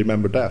also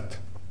remember that.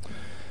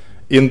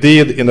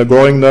 Indeed, in a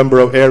growing number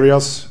of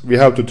areas, we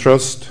have to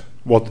trust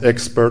what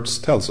experts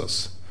tell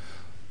us.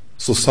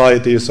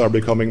 Societies are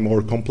becoming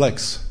more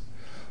complex,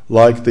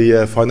 like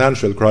the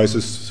financial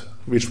crisis,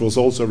 which was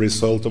also a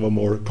result of a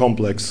more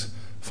complex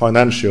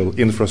financial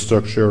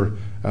infrastructure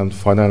and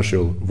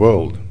financial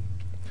world.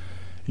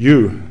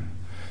 You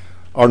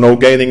are now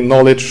gaining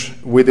knowledge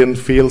within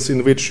fields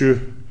in which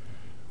you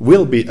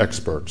will be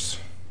experts.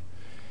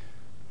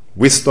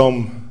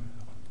 Wisdom,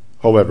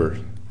 however,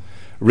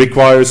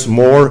 requires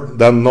more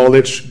than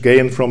knowledge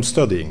gained from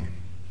studying.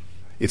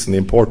 It's an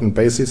important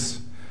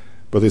basis,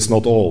 but it's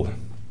not all.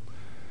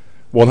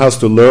 One has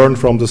to learn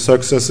from the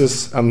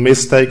successes and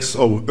mistakes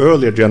of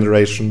earlier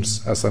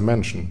generations, as I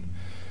mentioned,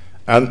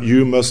 and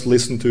you must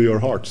listen to your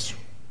hearts.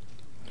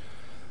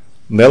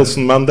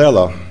 Nelson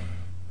Mandela,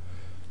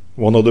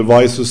 one of the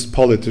wisest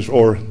politicians,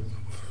 or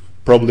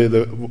probably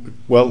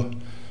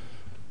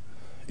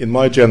in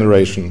my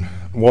generation,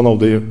 one of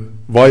the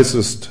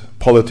wisest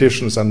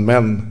politicians and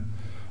men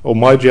of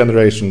my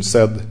generation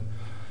said,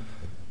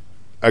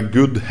 "A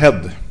good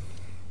head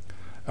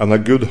and a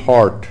good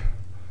heart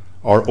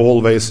are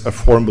always a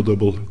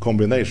formidable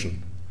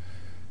combination."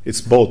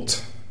 It's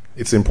both.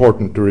 It's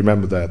important to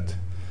remember that.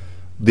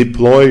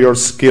 Deploy your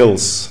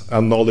skills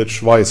and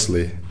knowledge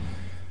wisely,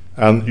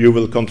 and you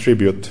will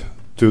contribute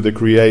to the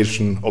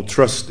creation of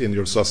trust in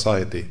your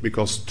society,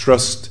 because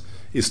trust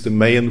is the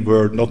main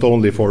word not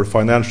only for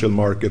financial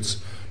markets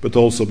but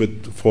also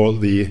for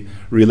the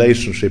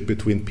relationship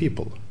between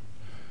people.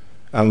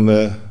 And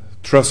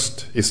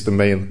trust is the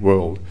main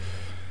word.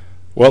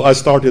 Well, I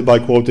started by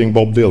quoting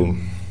Bob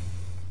Dylan.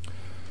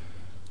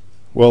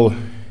 Well,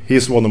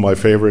 he's one of my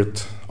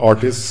favorite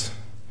artists,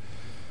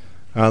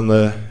 and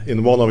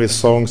in one of his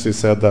songs he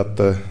said that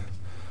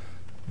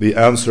the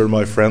answer,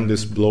 my friend,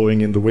 is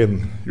blowing in the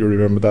wind. You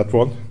remember that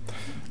one?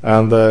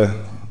 And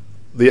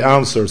the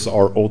answers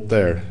are out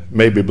there,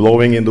 maybe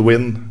blowing in the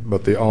wind,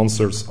 but the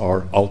answers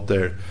are out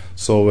there.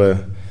 So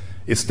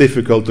it's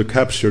difficult to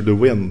capture the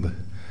wind,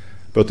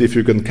 but if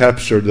you can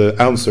capture the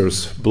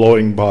answers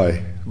blowing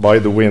by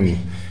the wind,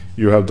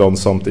 you have done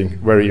something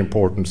very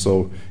important.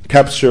 So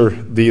capture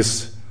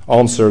these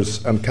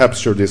answers and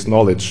capture this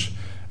knowledge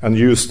and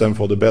use them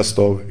for the best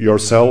of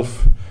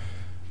yourself,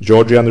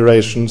 your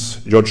generations,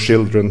 your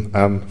children,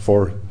 and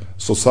for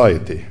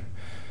society.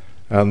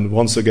 And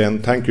once again,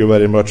 thank you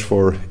very much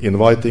for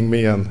inviting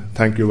me, and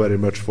thank you very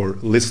much for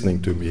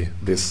listening to me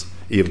this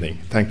evening.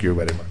 Thank you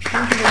very much.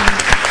 Thank you very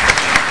much.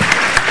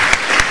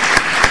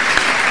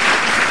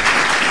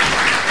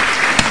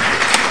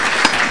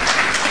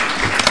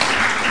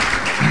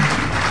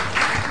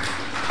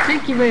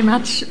 Thank you very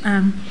much,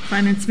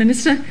 Finance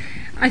Minister.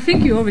 I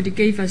think you already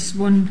gave us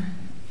one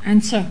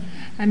answer.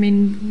 I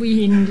mean,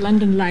 we in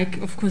London like,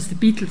 of course, the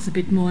Beatles a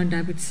bit more, and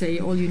I would say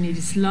all you need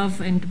is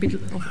love, and a bit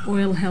of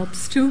oil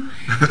helps too.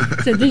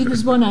 So this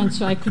was one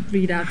answer I could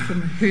read out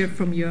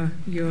from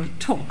your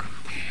talk.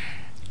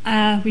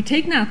 We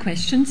take now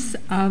questions.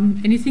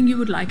 Anything you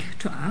would like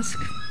to ask?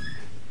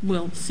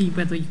 We'll see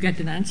whether you get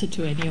an answer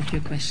to any of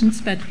your questions,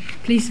 but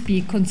please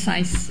be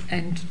concise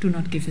and do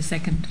not give a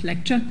second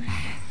lecture.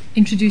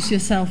 Introduce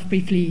yourself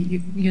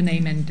briefly, your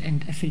name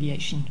and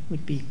affiliation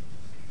would be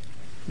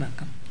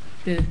welcome.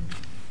 The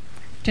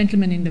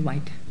Gentleman in the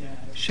white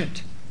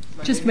shirt.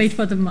 Just wait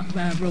for the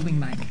roving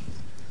mic.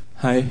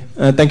 Hi,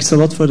 thanks a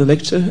lot for the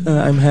lecture.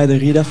 I'm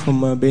Heide Rida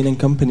from Bain &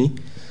 Company.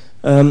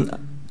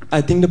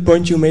 I think the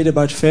point you made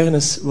about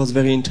fairness was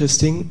very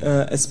interesting,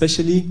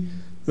 especially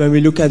when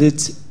we look at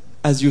it,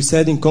 as you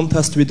said, in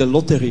contrast with the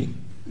lottery,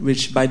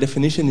 which by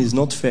definition is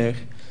not fair.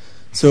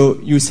 So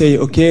you say,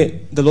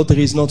 okay, the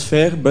lottery is not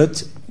fair,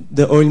 but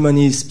the oil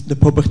money is the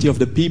property of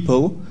the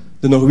people,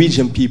 the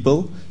Norwegian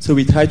people, so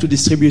we try to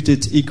distribute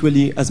it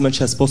equally as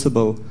much as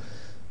possible.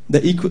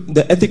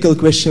 The ethical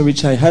question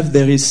which I have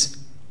there is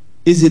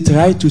it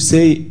right to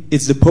say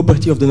it's the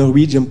property of the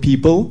Norwegian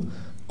people,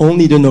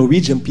 only the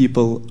Norwegian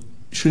people?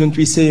 Shouldn't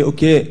we say,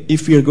 okay,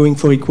 if we are going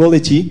for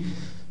equality,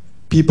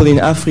 people in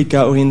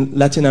Africa or in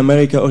Latin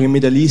America or in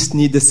Middle East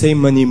need the same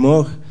money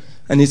more,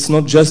 and it's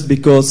not just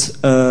because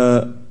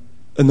a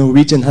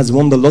Norwegian has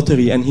won the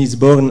lottery and he's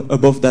born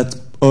above that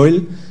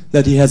oil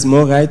that he has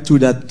more right to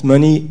that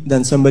money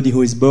than somebody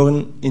who is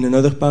born in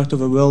another part of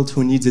the world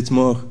who needs it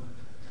more.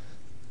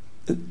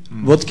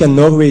 What can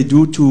Norway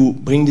do to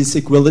bring this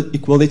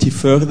equality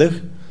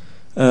further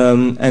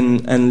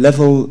and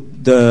level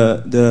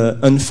the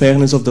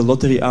unfairness of the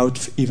lottery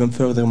out even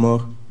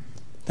furthermore?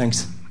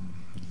 Thanks.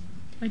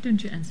 Why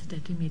don't you answer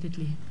that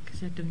immediately?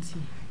 Because I don't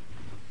see.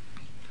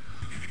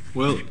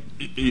 Well,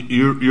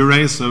 you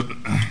raise a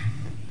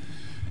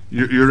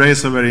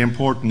very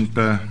important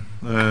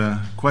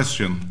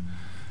question,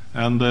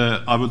 and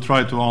I will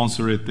try to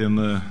answer it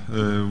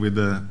with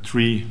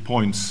 3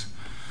 points.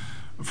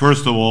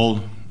 First of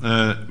all,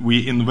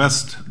 we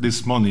invest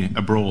this money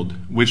abroad,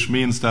 which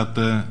means that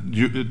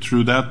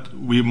through that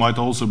we might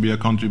also be a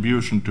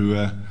contribution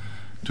to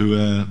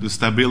the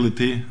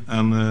stability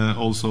and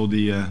also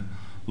the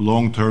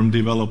long-term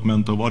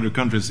development of other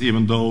countries,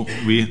 even though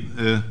we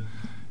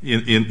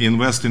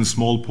invest in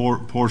small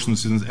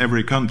portions in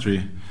every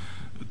country.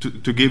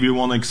 To give you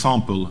one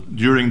example,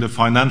 during the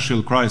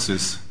financial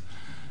crisis,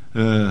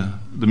 the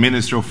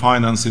Minister of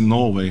Finance in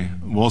Norway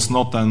was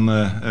not an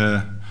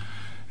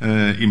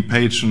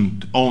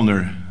impatient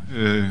owner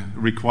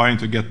requiring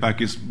to get back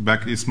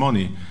his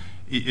money.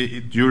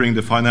 During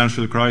the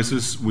financial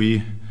crisis,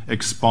 we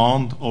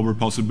expand our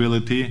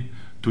possibility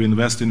to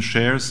invest in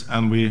shares,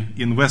 and we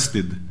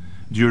invested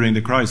during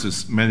the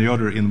crisis. Many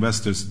other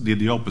investors did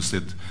the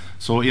opposite.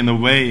 So in a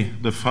way,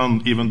 the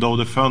fund, even though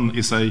the fund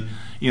is an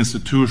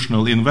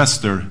institutional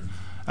investor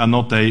and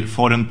not a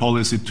foreign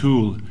policy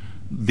tool,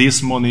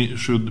 this money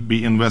should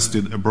be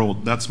invested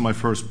abroad. That's my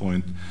first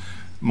point.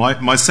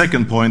 My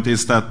second point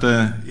is that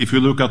if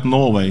you look at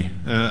Norway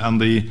and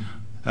the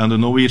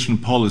Norwegian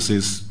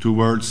policies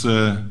towards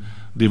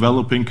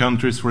developing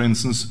countries, for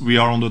instance, we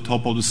are on the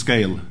top of the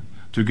scale,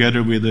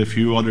 together with a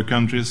few other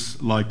countries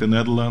like the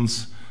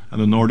Netherlands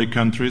and the Nordic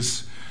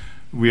countries.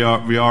 We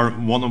are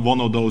one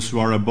of those who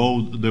are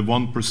above the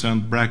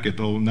 1% bracket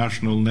of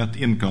national net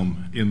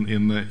income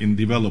in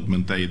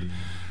development aid.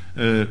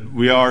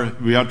 We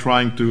are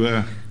trying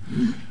to.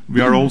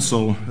 We are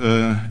also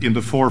in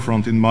the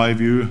forefront, in my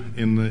view,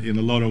 in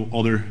a lot of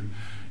other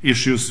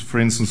issues, for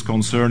instance,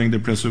 concerning the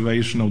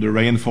preservation of the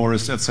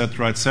rainforest,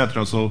 etc.,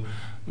 etc. So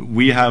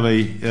we have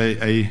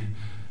a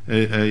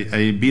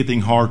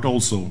beating heart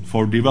also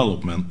for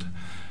development.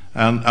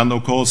 And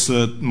of course,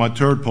 my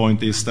third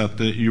point is that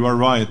you are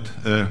right.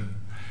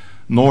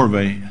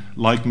 Norway,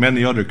 like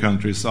many other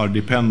countries, are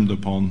dependent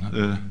upon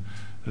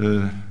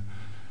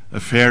a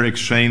fair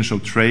exchange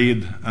of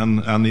trade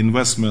and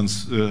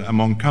investments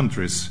among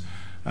countries,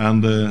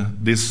 and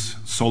this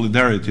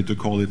solidarity, to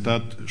call it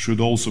that, should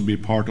also be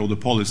part of the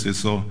policy.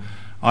 So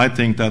I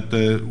think that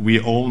we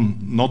own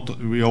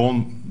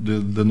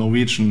the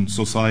Norwegian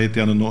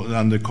society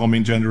and the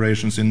coming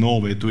generations in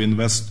Norway to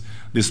invest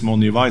this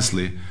money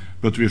wisely,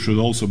 but we should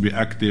also be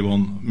active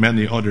on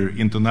many other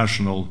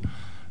international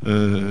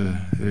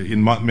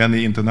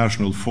many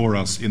international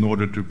forums in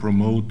order to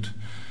promote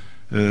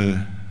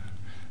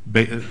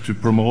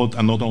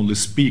and not only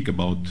speak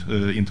about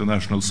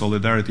international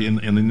solidarity.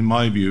 And in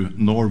my view,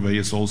 Norway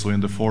is also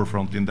in the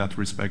forefront in that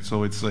respect.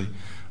 So it's a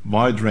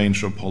wide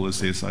range of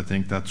policies, I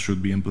think, that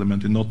should be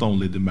implemented, not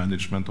only the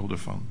management of the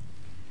fund.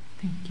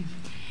 Thank you.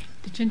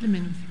 The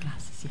gentleman with the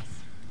glasses, yes.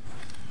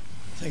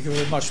 Thank you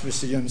very much,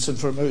 Mr. Johnsen,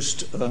 for a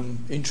most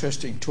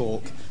interesting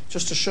talk.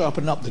 Just to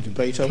sharpen up the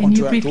debate, I want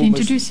to briefly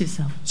introduce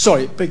yourself?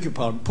 Sorry, beg your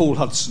pardon. Paul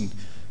Hudson,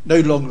 no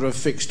longer a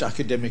fixed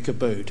academic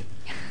abode.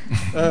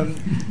 I'm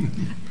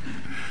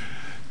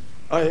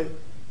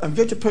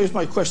going to pose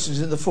my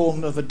questions in the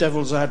form of a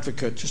devil's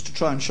advocate, just to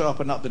try and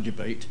sharpen up the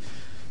debate.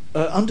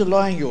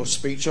 Underlying your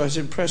speech, I was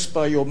impressed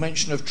by your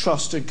mention of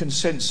trust and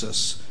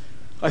consensus.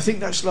 I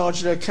think that's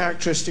largely a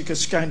characteristic of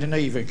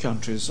Scandinavian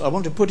countries. I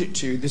want to put it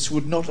to you, this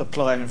would not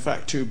apply, in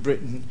fact, to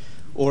Britain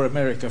or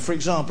America. For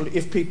example,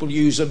 if people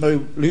lose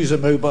a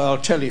mobile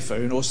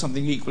telephone or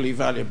something equally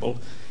valuable,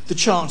 the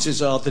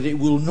chances are that it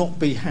will not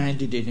be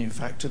handed in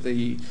fact, to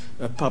the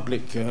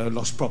public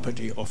lost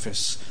property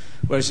office.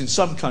 Whereas in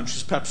some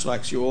countries, perhaps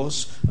like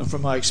yours, and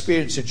from my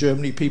experience in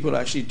Germany, people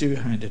actually do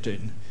hand it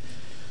in.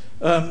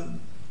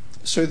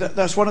 So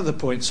that's one of the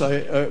points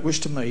I wish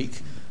to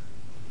make.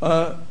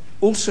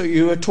 Also,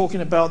 you were talking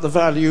about the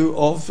value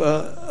of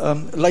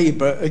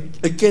labour.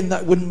 Again,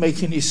 that wouldn't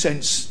make any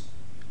sense.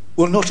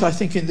 Well, not, I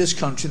think, in this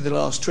country in the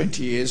last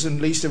 20 years, and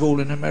least of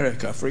all in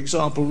America. For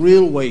example,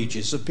 real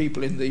wages of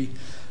people in the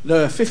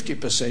lower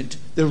 50%,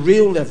 the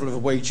real level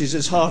of wages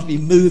has hardly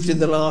moved in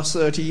the last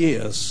 30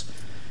 years.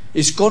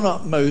 It's gone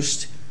up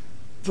most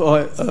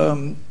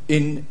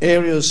in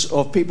areas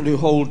of people who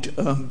hold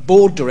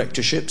board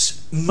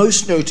directorships,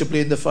 most notably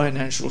in the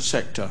financial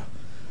sector.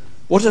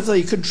 What have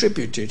they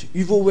contributed?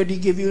 You've already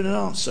given an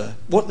answer.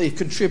 What they've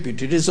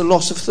contributed is a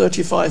loss of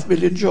 35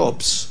 million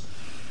jobs.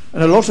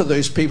 And a lot of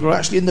those people are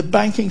actually in the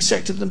banking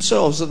sector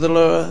themselves at the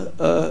lower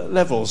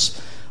levels.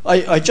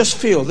 I just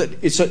feel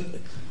that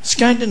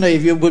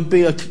Scandinavia would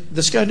be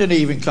the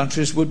Scandinavian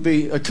countries would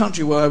be a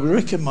country where I would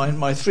recommend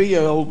my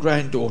 3-year-old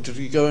granddaughter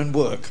to go and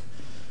work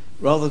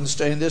rather than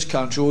stay in this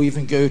country or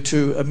even go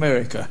to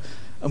America.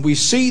 And we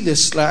see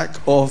this lack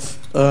of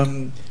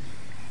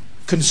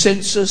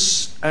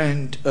consensus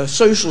and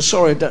social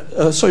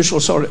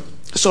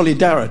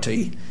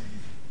solidarity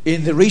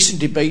in the recent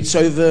debates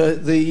over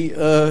the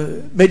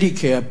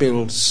Medicare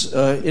bills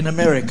in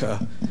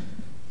America.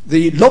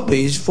 The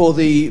lobbies for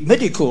the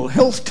medical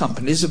health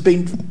companies have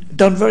been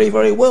done very,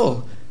 very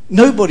well.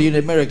 Nobody in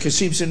America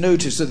seems to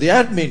notice that the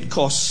admin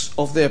costs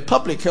of their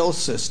public health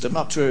system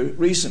up to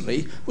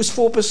recently was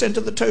 4%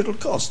 of the total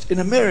cost. In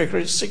America,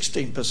 it's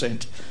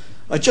 16%.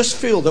 I just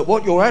feel that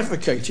what you're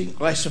advocating,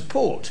 I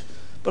support,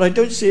 but I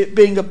don't see it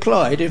being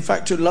applied, in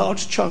fact, to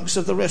large chunks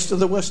of the rest of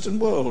the Western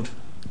world.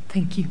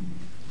 Thank you.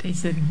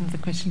 There's another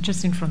question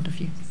just in front of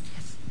you.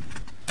 Yes.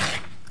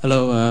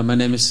 Hello, my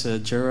name is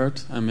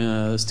Gerard. I'm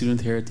a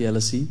student here at the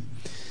LSE.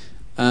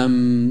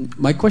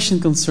 My question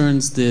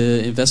concerns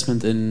the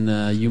investment in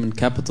human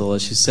capital,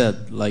 as you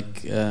said.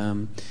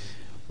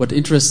 What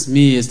interests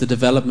me is the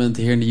development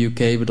here in the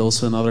UK, but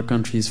also in other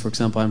countries. For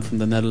example, I'm from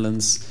the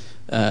Netherlands.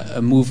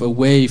 A move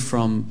away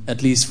from,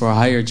 at least for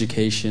higher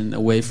education,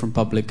 away from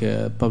public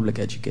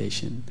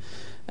education,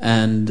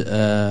 and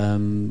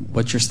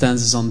what your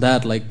stance is on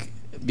that.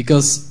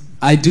 Because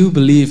I do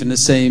believe in the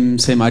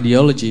same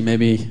ideology.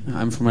 Maybe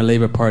I'm from a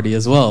Labour Party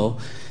as well,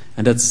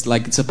 and that's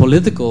it's a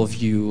political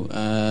view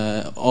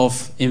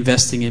of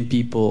investing in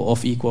people,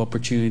 of equal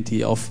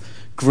opportunity, of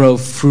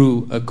growth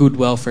through a good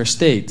welfare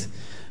state.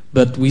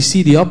 But we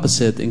see the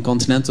opposite in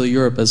continental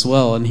Europe as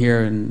well, and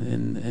here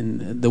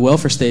in the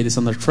welfare state is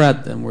under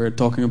threat, and we're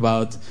talking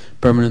about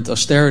permanent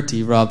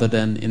austerity rather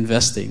than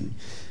investing.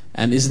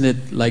 And isn't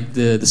it like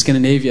the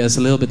Scandinavia is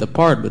a little bit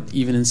apart, but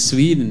even in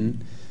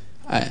Sweden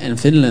and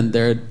Finland,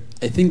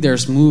 I think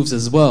there's moves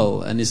as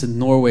well. And isn't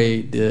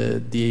Norway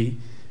the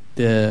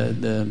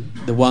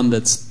one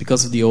that's,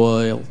 because of the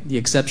oil, the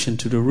exception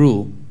to the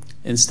rule,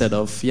 instead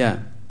of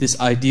this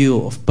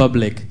ideal of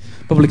public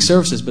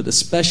services, but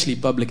especially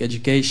public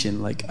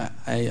education?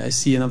 I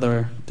see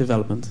another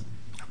development.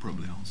 I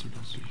probably answered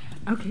this.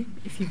 Okay,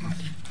 if you want.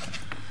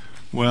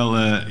 Well,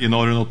 in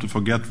order not to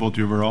forget what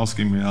you were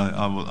asking me,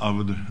 I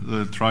would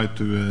try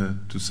to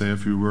say a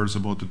few words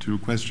about the two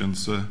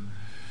questions.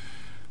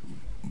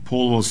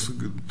 Paul was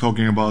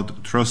talking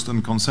about trust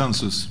and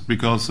consensus,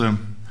 because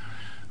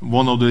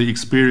one of the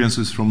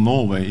experiences from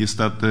Norway is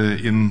that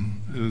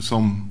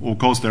of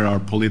course there are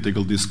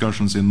political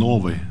discussions in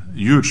Norway,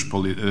 huge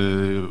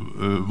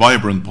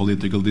vibrant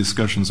political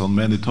discussions on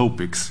many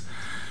topics.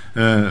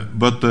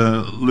 But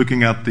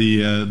looking at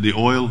the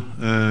oil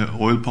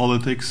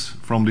politics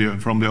from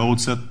the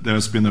outset, there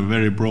has been a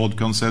very broad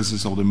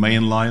consensus of the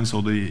main lines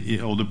of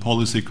the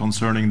policy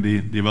concerning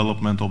the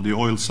development of the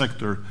oil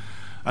sector.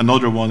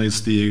 Another one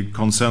is the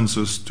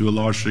consensus to a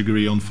large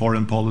degree on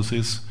foreign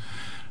policies.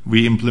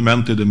 We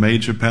implemented a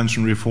major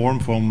pension reform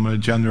from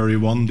January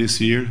 1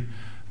 this year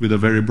with a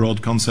very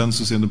broad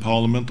consensus in the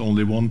parliament,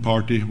 only one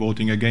party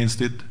voting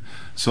against it.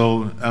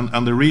 So,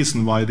 and the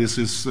reason why this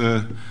is,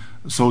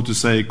 so to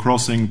say,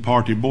 crossing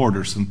party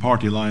borders and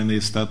party line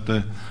is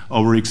that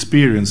our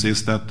experience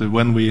is that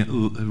when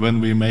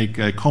we make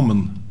a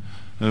common,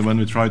 when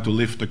we try to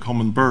lift a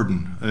common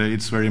burden,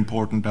 it's very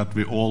important that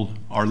we all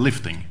are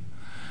lifting.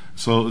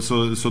 So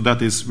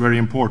that is very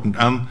important.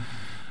 And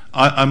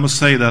I must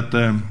say that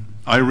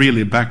I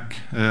really back.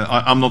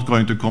 I'm not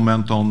going to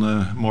comment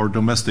on more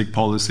domestic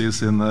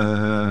policies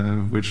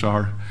which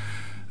are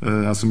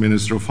as a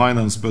Minister of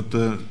Finance, but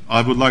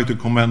I would like to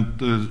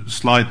comment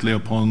slightly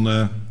upon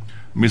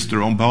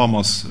President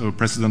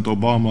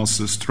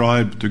Obama's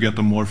strive to get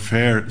a more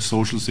fair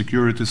social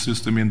security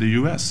system in the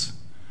U.S.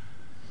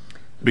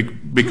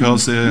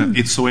 Because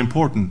it's so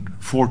important.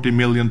 40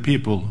 million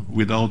people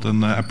without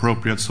an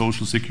appropriate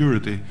social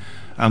security.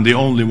 And the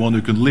only one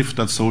who can lift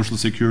that social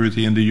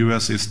security in the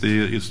U.S. is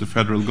the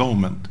federal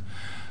government.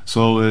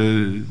 So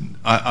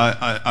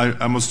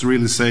I must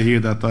really say here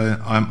that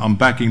I'm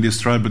backing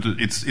this tribe, but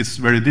it's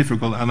very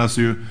difficult. And as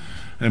you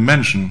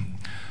mentioned,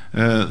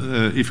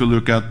 if you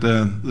look at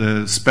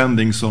the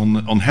spendings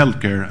on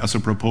healthcare as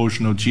a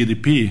proportion of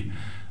GDP,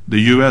 the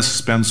U.S.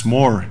 spends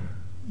more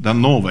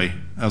than Norway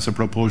as a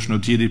proportion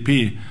of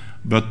GDP.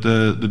 but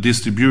the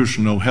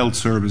distribution of health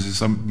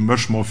services are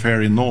much more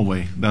fair in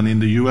Norway than in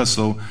the US.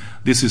 So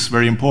this is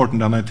very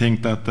important, and I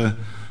think that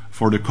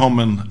for the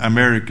common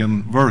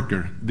American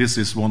worker, this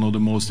is one of the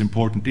most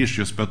important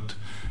issues. But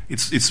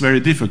it's very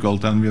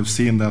difficult, and we have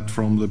seen that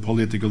from the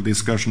political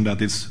discussion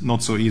that it's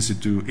not so easy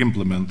to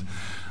implement.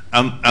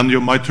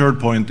 And my third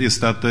point is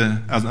that,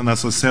 as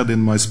I said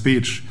in my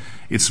speech,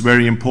 it's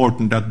very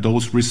important that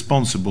those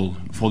responsible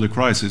for the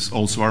crisis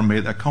also are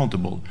made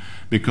accountable.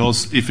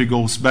 Because if it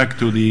goes back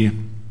to the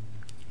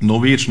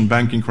Norwegian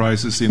banking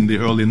crisis in the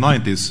early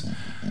 90s,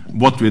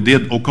 what we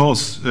did, of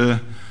course,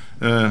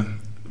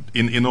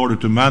 in order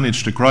to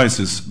manage the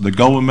crisis, the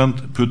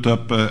government put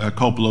up a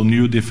couple of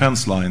new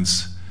defense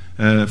lines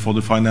for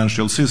the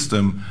financial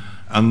system,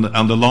 and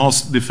the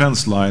last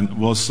defense line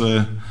was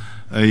a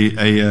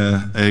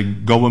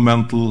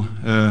governmental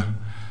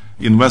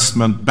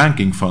investment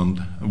banking fund,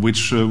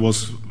 which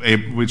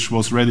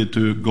was ready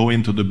to go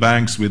into the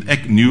banks with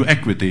new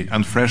equity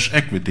and fresh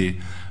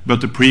equity. But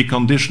the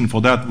precondition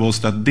for that was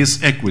that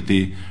this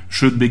equity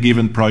should be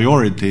given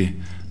priority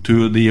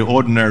to the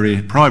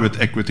ordinary private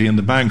equity in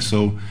the bank.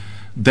 So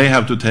they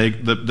have to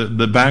take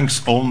the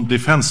bank's own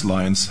defense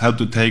lines have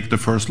to take the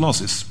first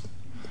losses.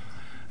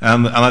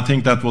 And I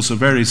think that was a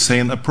very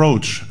sane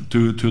approach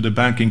to the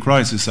banking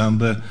crisis,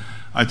 and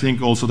I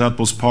think also that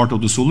was part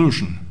of the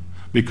solution,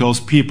 because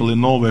people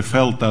in Norway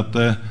felt that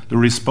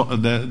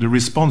the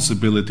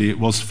responsibility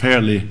was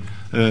fairly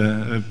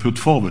put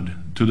forward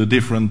to the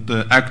different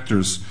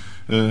actors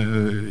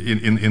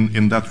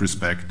in that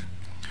respect.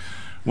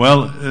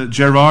 Well,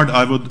 Gerard,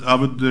 I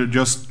would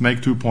just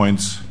make 2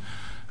 points.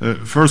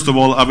 First of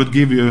all, I would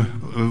give you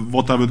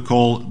what I would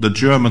call the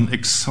German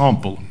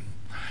example,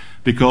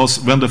 because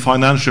when the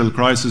financial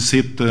crisis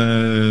hit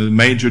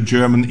major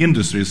German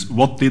industries,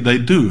 what did they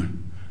do?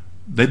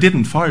 They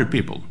didn't fire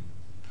people.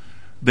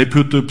 They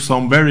put up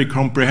some very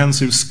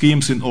comprehensive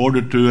schemes in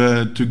order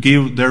to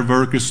give their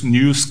workers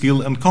new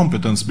skill and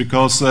competence,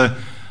 because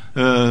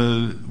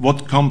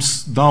what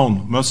comes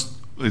down must,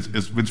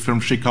 from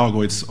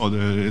Chicago, it's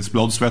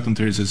blood, sweat and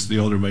tears, it's the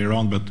other way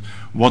around, but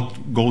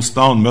what goes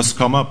down must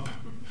come up.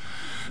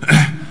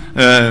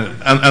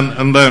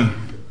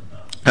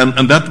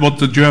 And that's what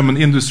the German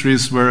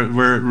industries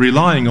were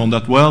relying on,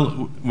 that,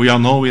 well, we are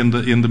now in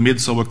the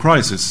midst of a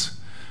crisis,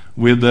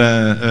 with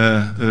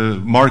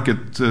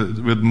market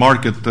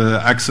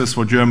access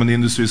for German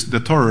industries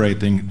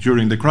deteriorating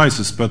during the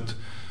crisis, but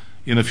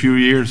in a few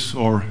years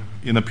or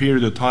in a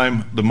period of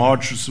time, the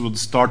margins would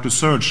start to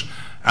surge,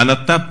 and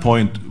at that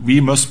point,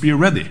 we must be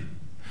ready.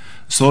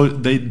 So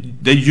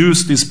they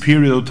used this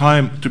period of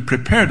time to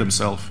prepare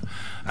themselves,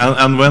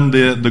 and when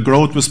the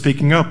growth was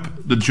picking up,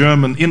 the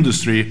German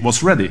industry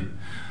was ready.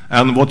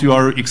 And what you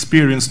are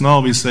experiencing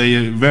now is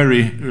a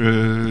very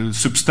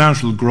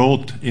substantial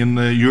growth in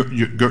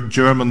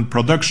German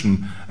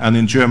production and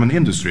in German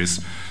industries.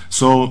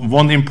 So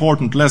one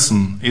important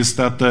lesson is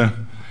that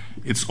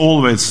it's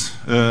always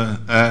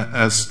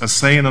a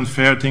sane and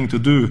fair thing to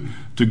do,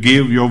 to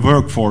give your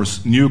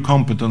workforce new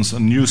competence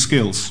and new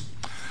skills.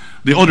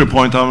 The other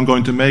point I'm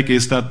going to make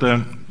is that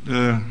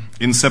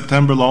in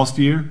September last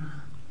year,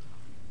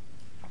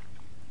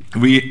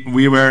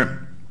 we were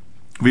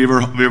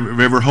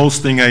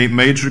hosting a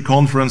major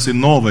conference in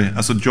Norway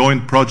as a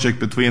joint project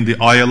between the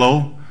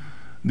ILO,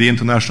 the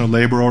International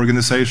Labour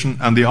Organization,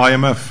 and the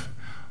IMF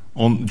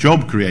on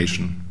job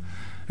creation,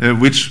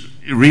 which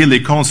really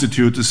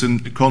constitutes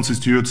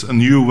a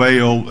new way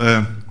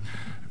of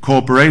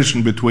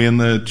cooperation between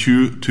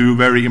two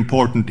very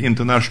important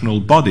international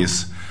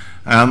bodies.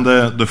 And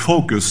the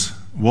focus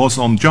was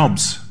on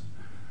jobs,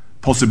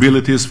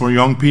 possibilities for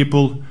young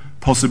people,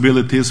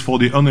 possibilities for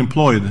the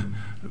unemployed,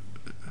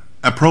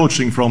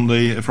 approaching from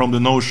the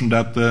notion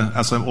that,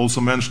 as I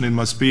also mentioned in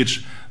my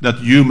speech, that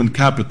human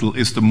capital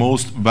is the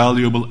most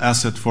valuable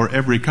asset for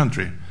every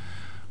country.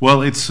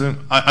 Well,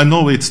 I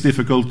know it's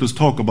difficult to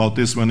talk about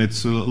this when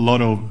it's a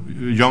lot of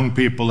young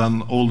people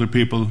and older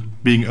people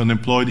being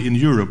unemployed in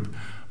Europe,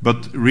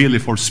 but really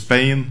for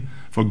Spain,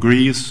 for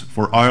Greece,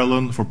 for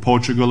Ireland, for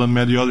Portugal and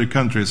many other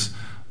countries,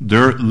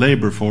 their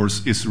labor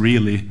force is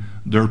really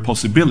their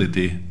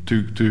possibility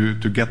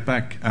to get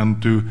back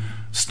and to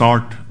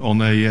start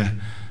on a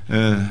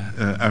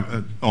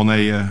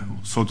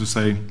so to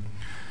say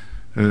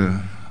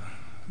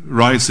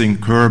rising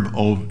curve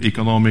of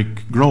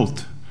economic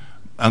growth,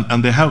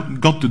 and they have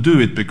got to do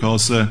it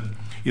because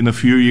in a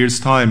few years'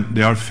 time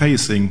they are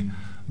facing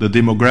the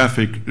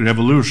demographic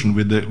revolution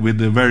with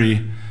the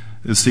very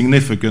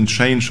significant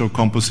change of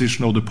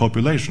composition of the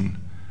population.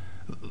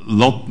 A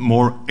lot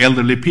more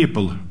elderly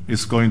people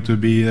is going to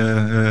be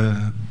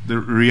the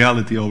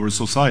reality of our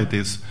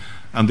societies,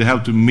 and they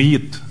have to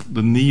meet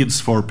the needs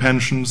for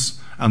pensions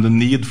and the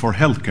need for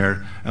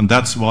healthcare, and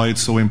that's why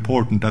it's so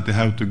important that they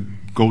have to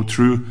go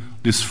through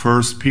this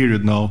first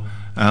period now.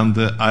 And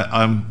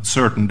I'm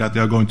certain that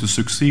they are going to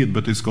succeed,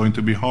 but it's going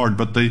to be hard.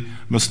 But they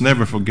must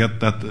never forget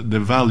that the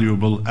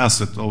valuable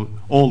asset of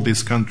all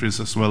these countries,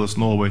 as well as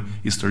Norway,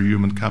 is their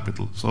human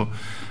capital. So,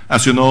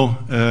 as you know,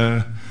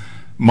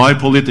 My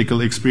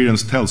political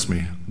experience tells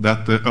me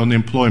that the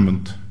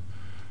unemployment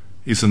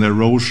is an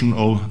erosion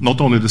of not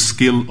only the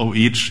skill of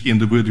each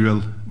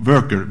individual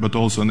worker, but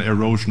also an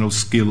erosion of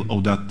skill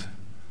of that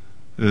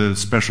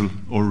special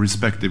or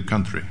respective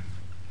country.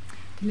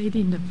 The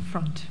lady in the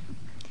front.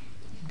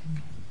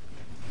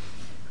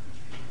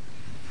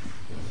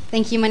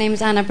 Thank you. My name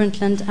is Anna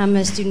Brundtland. I'm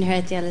a student here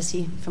at the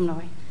LSE from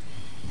Norway.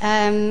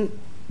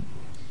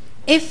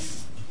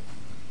 If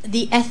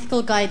the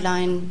ethical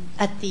guideline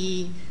at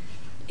the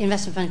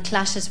investment fund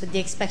clashes with the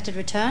expected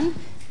return,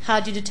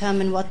 how do you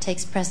determine what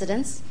takes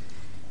precedence?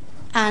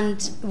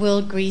 And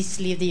will Greece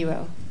leave the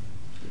euro?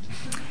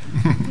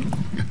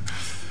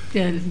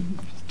 The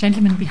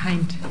gentleman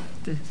behind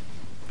the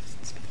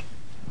speaker.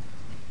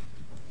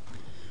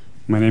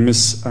 My name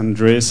is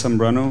Andres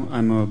Zambrano.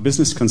 I'm a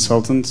business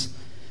consultant.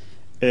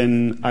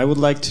 And I would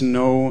like to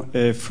know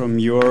from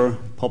your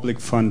public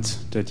fund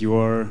that you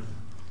are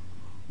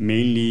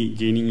mainly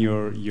gaining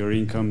your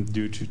income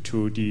due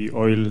to the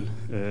oil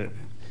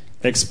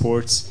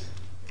exports.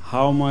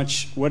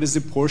 What is the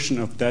portion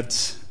of that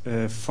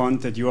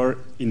fund that you are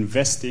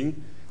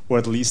investing, or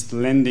at least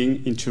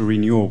lending, into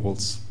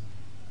renewables?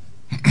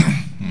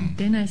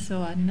 Then I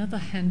saw another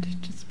hand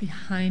just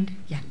behind.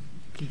 Yeah,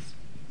 please.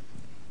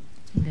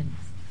 And then,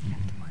 yeah.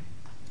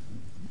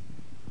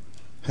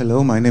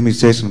 Hello, my name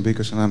is Jason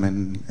Bickerson. I'm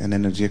an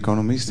energy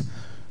economist.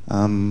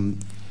 In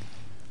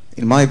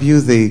my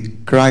view, the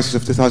crisis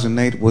of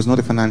 2008 was not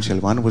a financial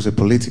one, it was a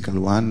political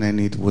one, and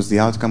it was the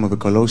outcome of a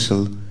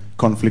colossal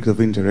conflict of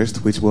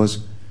interest, which was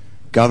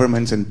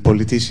governments and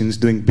politicians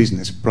doing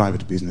business,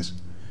 private business.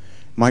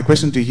 My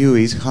question to you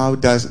is, how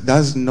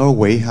does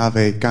Norway have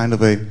a kind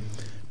of a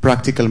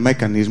practical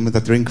mechanism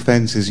that ring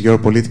fences your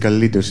political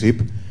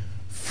leadership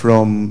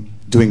from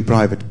doing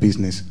private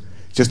business?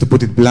 Just to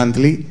put it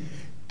bluntly,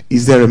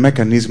 is there a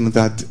mechanism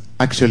that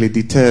actually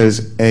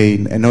deters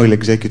an oil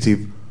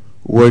executive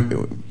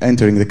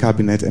entering the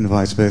cabinet and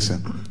vice versa?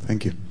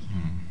 Thank you.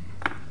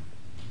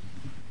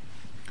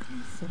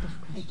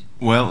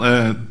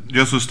 Well,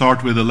 just to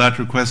start with the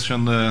latter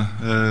question,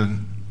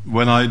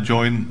 when I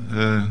joined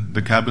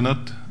the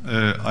cabinet,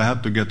 I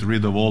had to get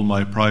rid of all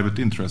my private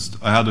interest.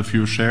 I had a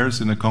few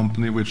shares in a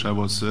company which I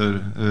was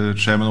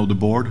chairman of the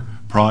board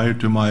prior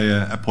to my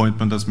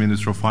appointment as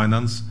Minister of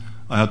Finance.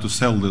 I had to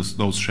sell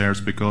those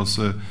shares because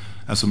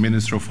as a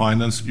Minister of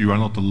Finance you are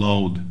not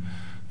allowed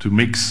to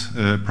mix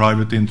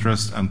private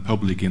interest and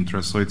public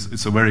interest. So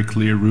it's a very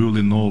clear rule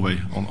in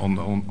Norway on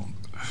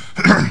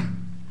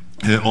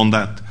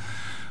that.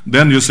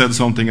 Then you said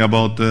something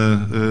about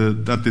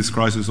that this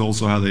crisis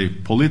also had a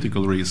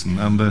political reason.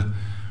 And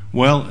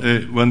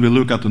when we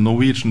look at the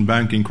Norwegian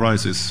banking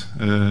crisis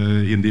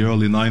in the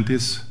early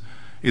 90s,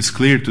 it's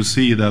clear to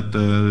see that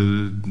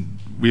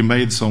we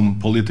made some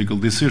political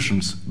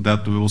decisions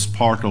that was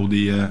part of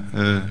the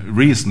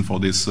reason for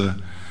this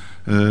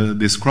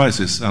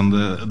crisis, and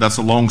that's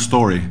a long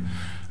story.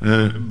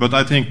 But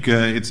I think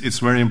it's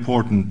very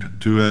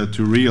important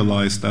to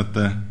realize that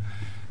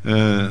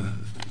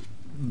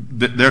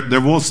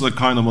there was a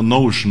kind of a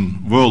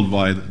notion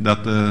worldwide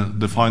that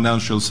the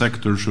financial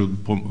sector should,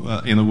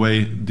 in a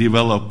way,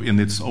 develop in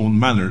its own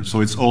manner.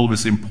 So it's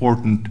always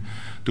important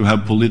to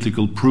have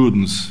political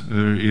prudence,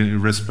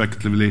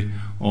 respectively,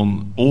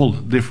 on all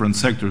different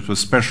sectors,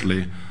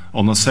 especially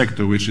on a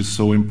sector which is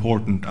so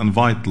important and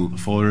vital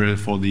for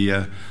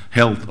the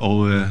health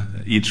of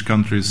each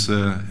country's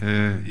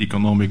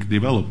economic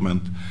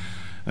development.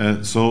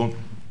 So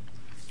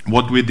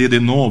what we did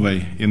in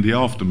Norway in the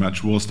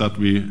aftermath was that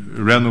we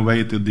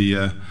renovated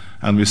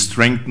and we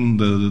strengthened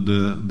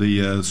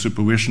the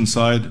supervision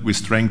side, we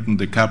strengthened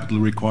the capital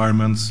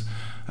requirements,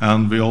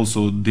 and we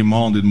also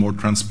demanded more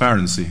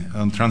transparency.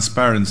 And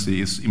transparency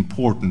is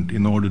important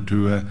in order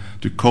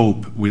to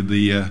cope with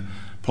the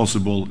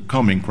possible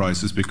coming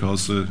crisis,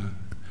 because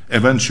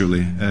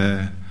eventually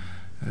a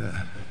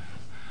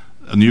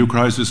new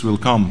crisis will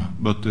come,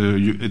 but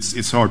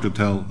it's hard to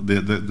tell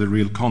the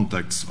real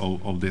context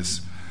of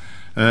this.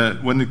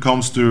 When it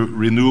comes to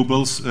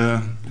renewables,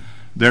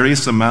 there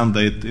is a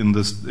mandate in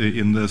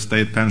the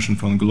State Pension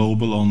Fund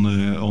Global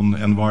on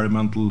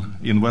environmental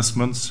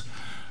investments,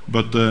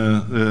 but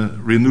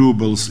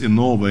renewables in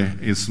Norway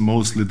is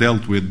mostly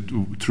dealt with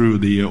through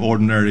the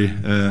ordinary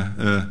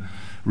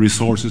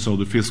resources of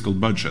the fiscal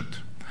budget.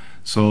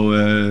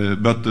 So,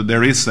 but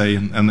there is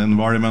an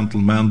environmental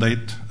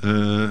mandate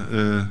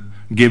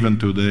given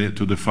to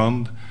the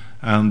fund,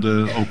 and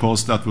of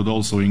course that would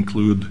also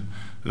include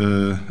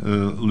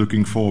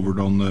looking forward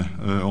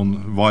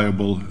on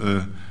viable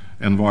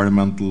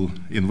environmental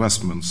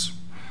investments.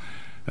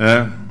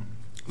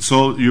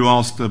 So you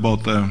asked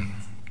about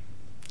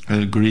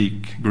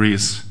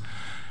Greece.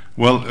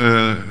 Well,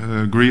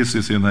 Greece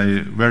is in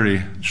a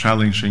very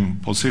challenging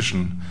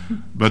position,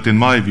 but in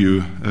my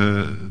view,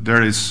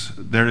 there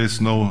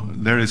is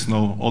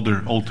no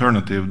other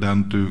alternative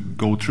than to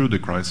go through the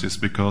crisis,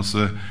 because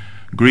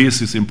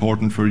Greece is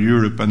important for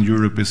Europe, and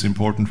Europe is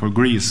important for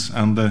Greece,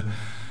 and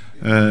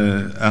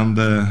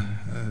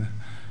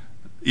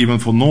even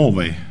for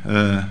Norway,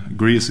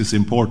 Greece is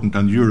important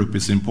and Europe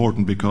is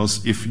important,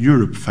 because if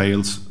Europe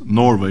fails,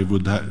 Norway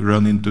would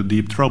run into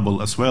deep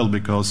trouble as well,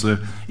 because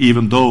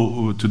even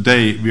though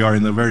today we are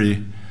in a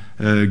very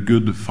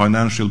good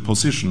financial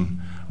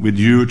position with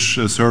huge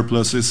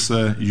surpluses,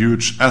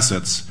 huge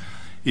assets,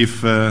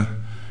 if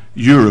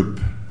Europe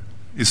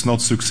is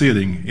not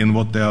succeeding in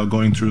what they are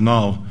going through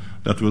now,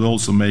 that will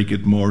also make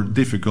it more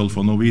difficult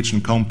for Norwegian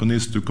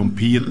companies to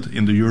compete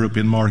in the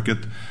European market.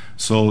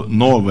 So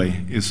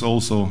Norway is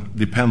also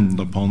dependent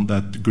upon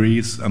that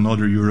Greece and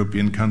other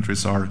European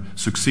countries are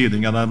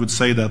succeeding. And I would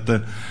say that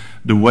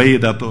the way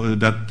that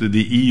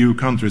the EU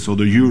countries or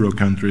the Euro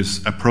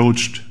countries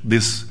approached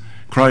this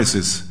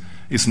crisis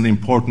is an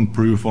important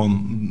proof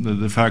on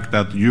the fact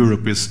that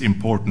Europe is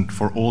important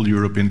for all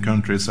European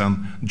countries,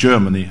 and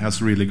Germany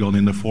has really gone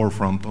in the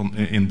forefront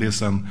in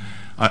this. And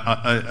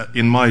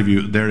in my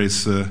view, there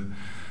is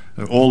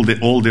all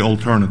the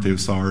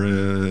alternatives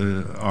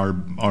are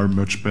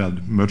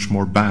much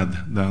more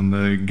bad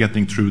than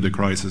getting through the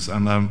crisis.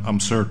 And I'm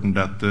certain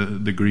that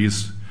the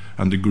Greece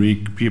and the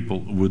Greek people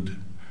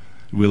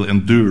will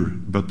endure,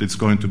 but it's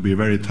going to be a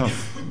very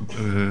tough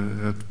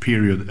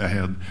period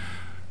ahead.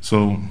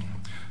 So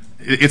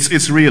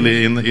it's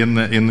really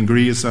in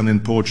Greece and in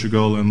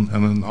Portugal and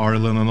in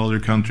Ireland and other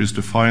countries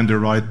to find the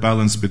right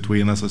balance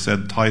between, as I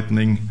said,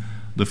 tightening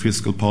the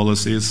fiscal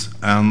policies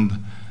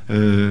and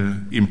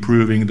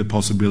improving the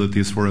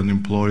possibilities for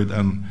unemployed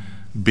and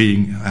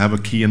have a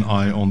keen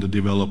eye on the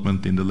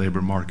development in the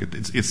labor market.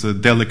 It's a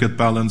delicate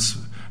balance,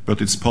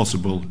 but it's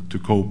possible to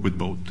cope with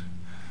both.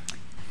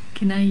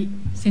 Can I,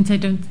 since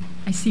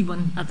I see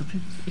one other,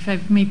 if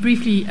I may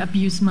briefly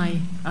abuse my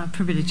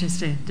privilege as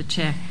the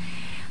chair.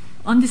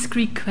 On this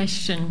Greek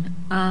question,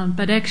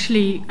 but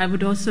actually I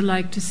would also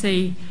like to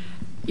say,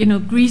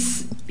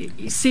 Greece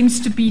seems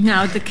to be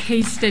now the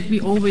case that we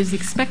always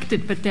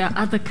expected, but there are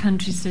other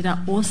countries that are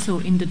also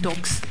in the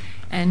docks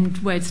and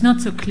where it's not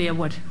so clear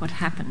what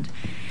happened.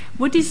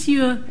 What is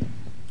your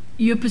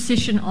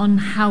position on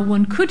how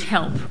one could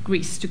help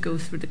Greece to go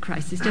through the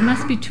crisis? There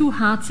must be two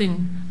hearts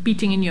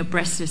beating in your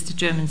breast, as the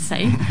Germans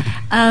say.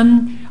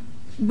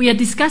 We are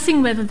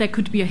discussing whether there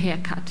could be a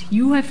haircut.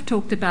 You have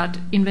talked about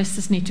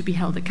investors need to be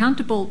held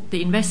accountable.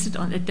 They invested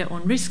at their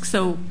own risk,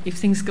 so if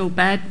things go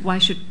bad, why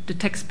should the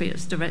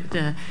taxpayers,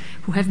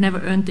 who have never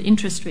earned the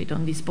interest rate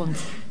on these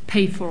bonds,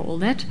 pay for all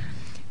that?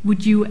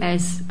 Would you,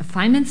 as a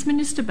finance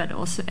minister, but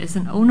also as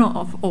an owner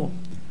of, or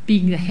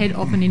being the head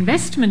of an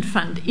investment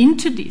fund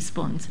into these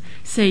bonds,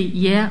 say,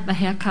 yeah, a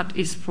haircut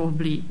is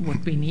probably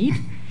what we need?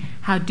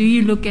 How do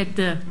you look at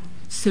the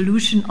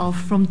solution of,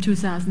 from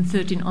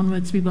 2013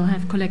 onwards, we will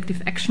have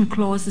collective action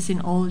clauses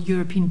in all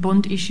European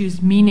bond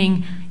issues,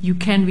 meaning you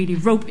can really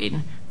rope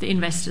in the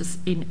investors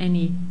in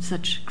any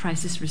such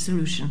crisis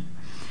resolution?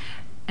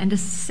 And the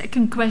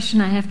second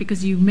question I have,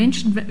 because you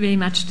mentioned very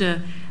much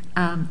the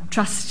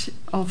trust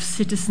of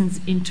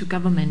citizens into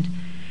government.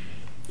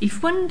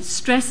 If one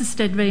stresses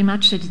that very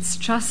much, that it's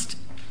trust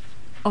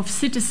of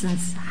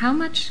citizens, how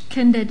much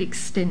can that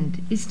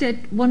extend? Is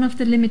that one of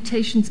the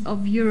limitations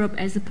of Europe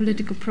as a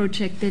political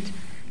project, that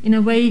in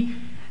a way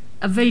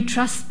a very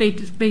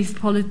trust-based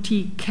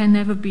polity can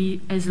never be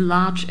as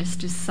large as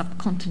this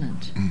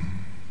subcontinent?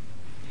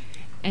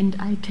 And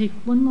I take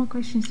one more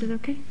question, is that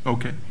okay?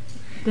 Okay.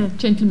 The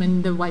gentleman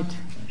in the white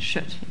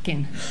shirt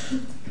again.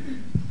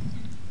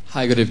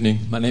 Hi, good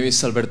evening. My name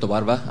is Alberto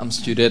Barba. I'm a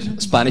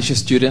Spanish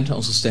student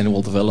on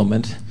sustainable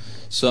development.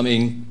 So,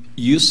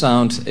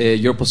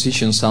 your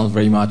position sounds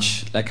very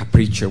much like a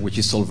preacher, which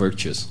is all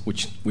virtues,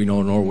 which we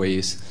know Norway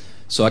is.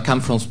 So I come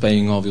from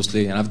Spain,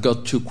 obviously, and I've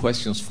got two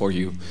questions for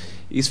you.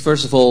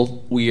 First of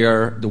all, we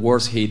are the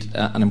worst hit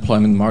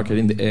unemployment market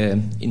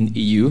in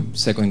EU,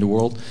 second in the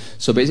world.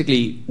 So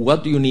basically,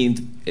 what do you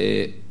needs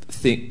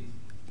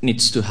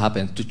to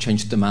happen to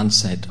change the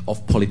mindset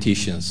of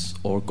politicians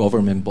or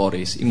government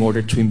bodies in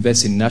order to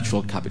invest in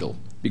natural capital?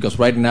 Because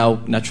right now,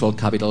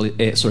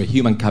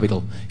 human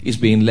capital is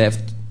being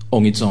left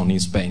on its own in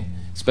Spain,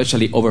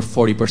 especially over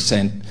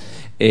 40%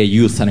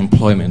 youth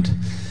unemployment.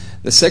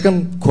 The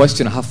second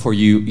question I have for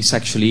you is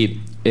actually,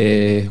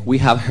 we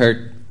have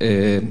heard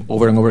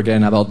over and over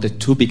again about the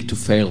too big to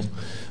fail.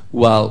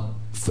 Well,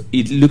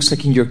 it looks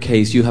like in your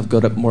case you have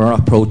got a more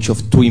approach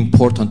of too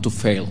important to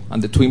fail,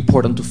 and the too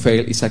important to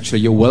fail is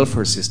actually your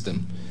welfare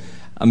system.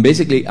 And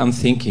basically I'm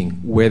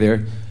thinking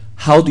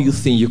how do you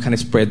think you can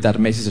spread that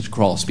message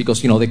across?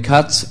 Because the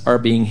cuts are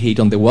being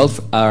hitting the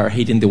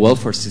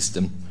welfare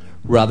system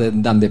rather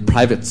than the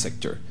private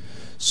sector.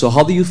 So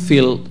how do you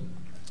feel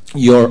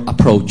your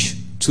approach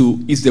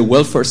is the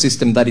welfare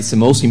system that is the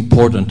most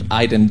important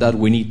item that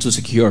we need to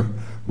secure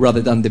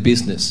rather than the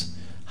business?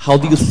 How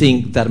do you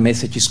think that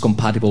message is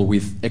compatible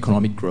with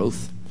economic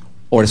growth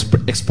or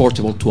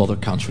exportable to other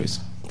countries?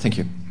 Thank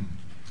you.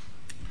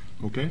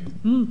 Okay.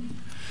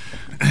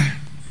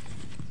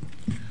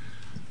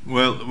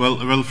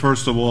 Well.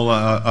 First of all,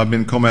 I've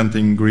been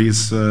commenting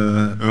Greece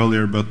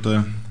earlier, but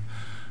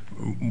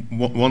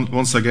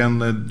once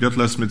again, just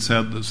let me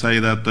say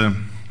that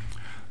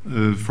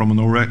from a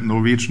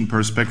Norwegian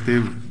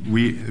perspective,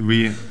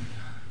 we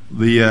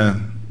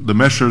the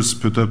measures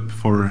put up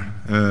for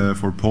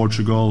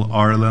Portugal,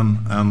 Ireland,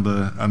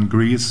 and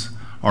Greece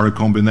are a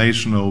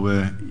combination of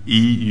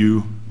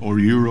EU or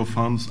Euro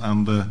funds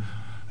and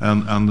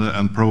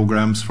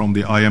programs from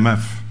the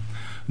IMF.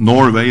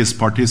 Norway is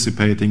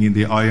participating in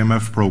the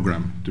IMF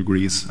program to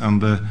Greece,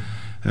 and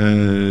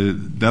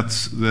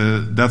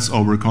that's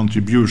our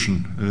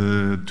contribution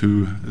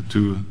to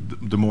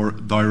the more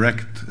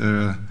direct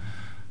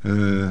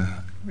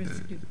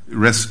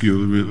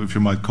rescue, if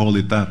you might call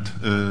it that,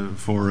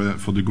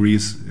 for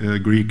the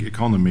Greek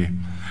economy.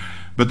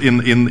 But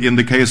in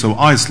the case of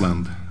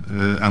Iceland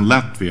and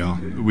Latvia,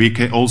 we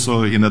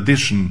also, in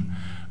addition,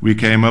 we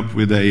came up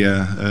with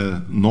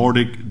a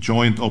Nordic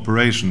joint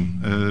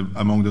operation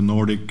among the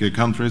Nordic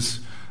countries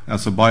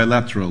as a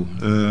bilateral,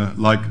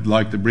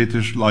 like the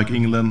British, like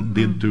England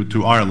did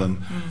to Ireland.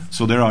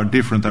 So there are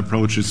different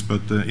approaches,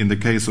 but in the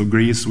case of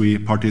Greece, we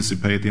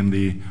participate in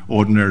the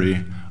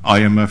ordinary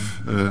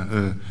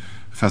IMF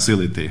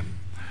facility.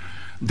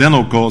 Then,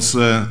 of course,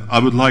 I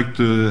would like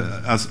to,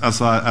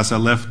 as I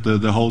left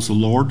the House of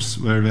Lords,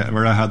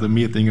 where I had a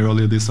meeting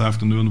earlier this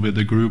afternoon with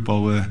a group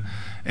of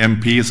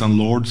MPs and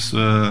Lords,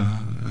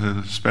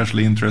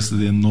 especially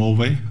interested in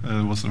Norway.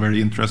 It was a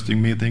very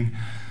interesting meeting.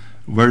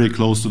 Very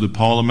close to the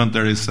Parliament,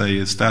 there is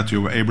a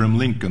statue of Abraham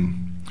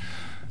Lincoln,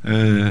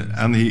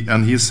 and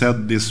he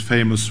said these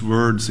famous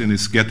words in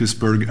his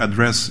Gettysburg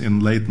Address in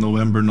late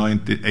November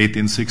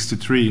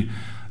 1863: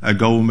 "A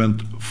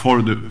government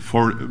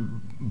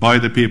by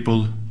the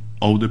people,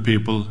 of the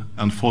people,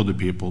 and for the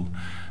people."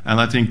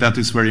 And I think that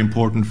is very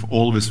important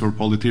always for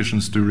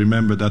politicians to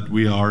remember that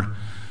we are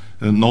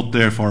not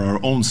there for our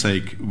own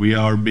sake. We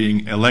are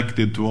being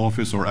elected to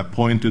office or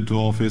appointed to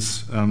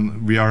office,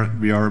 and we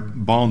are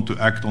bound to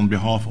act on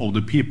behalf of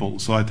the people.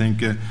 So I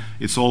think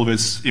it's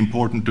always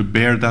important to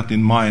bear that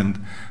in mind,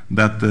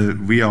 that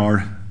we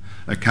are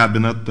a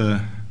cabinet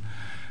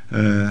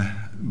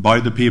by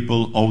the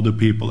people, of the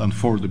people, and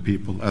for the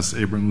people, as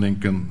Abraham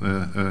Lincoln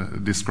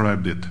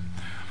described it.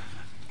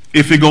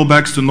 If we go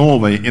back to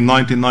Norway in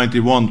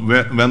 1991,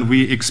 when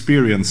we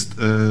experienced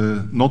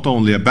not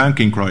only a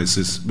banking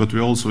crisis, but we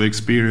also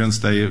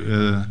experienced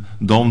a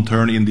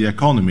downturn in the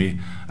economy,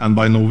 and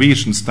by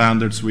Norwegian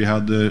standards we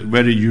had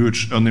very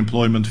huge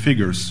unemployment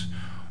figures,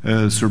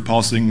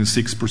 surpassing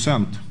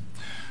 6%.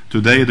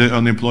 Today the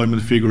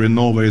unemployment figure in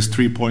Norway is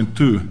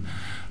 3.2%,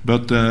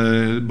 but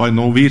by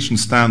Norwegian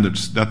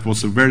standards that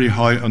was a very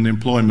high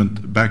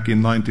unemployment back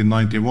in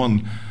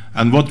 1991.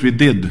 And what we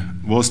did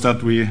was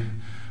that we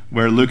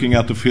were looking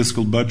at the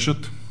fiscal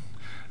budget,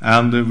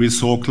 and we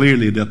saw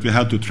clearly that we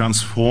had to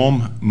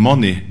transform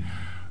money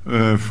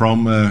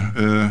from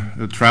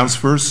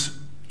transfers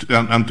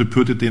and to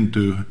put it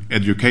into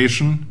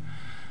education,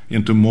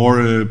 into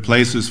more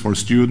places for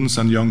students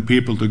and young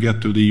people to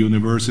get to the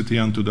university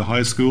and to the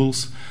high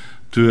schools,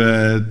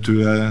 to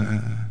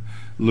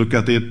look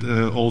at it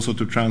also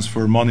to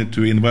transfer money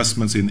to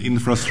investments in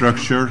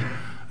infrastructure,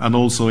 and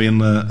also in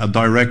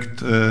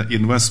direct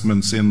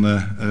investments in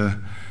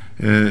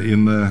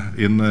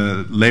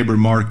labor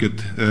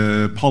market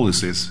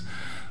policies.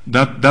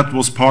 That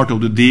was part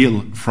of the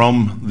deal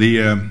from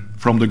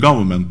the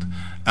government.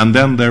 And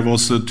then there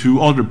was two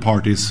other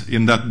parties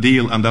in that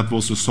deal, and that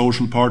was the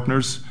social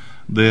partners,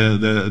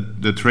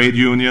 the trade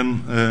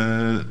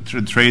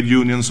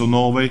unions of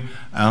Norway,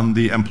 and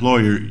the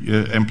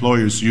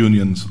employers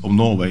unions of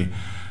Norway.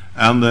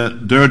 And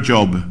their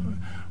job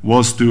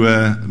was to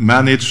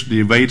manage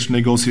the wage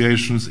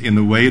negotiations in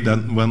a way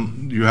that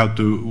when you have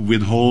to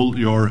withhold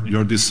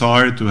your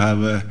desire to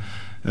have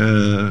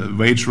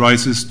wage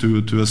rises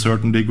to a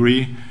certain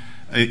degree,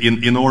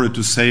 in order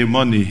to save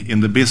money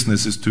in the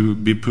businesses to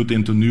be put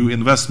into new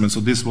investments. So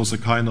this was a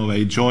kind of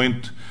a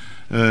joint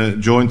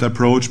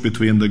approach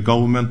between the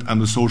government and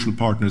the social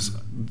partners.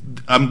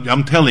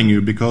 I'm telling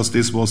you because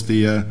this was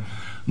the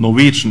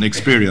Norwegian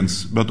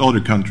experience, but other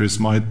countries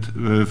might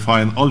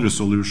find other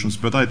solutions.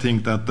 But I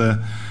think that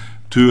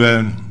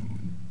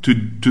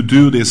to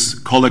do this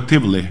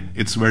collectively,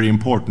 it's very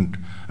important,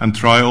 and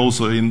try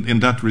also in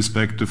that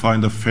respect to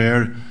find a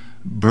fair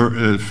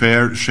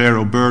share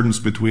of burdens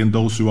between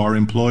those who are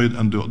employed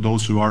and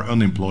those who are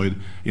unemployed,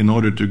 in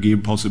order to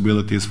give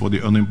possibilities for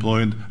the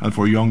unemployed and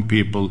for young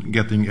people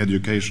getting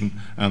education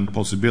and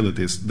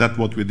possibilities. That's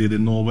what we did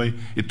in Norway.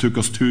 It took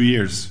us 2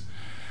 years.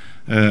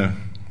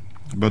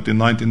 But in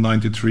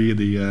 1993,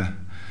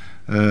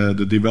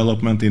 the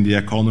development in the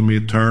economy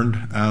turned,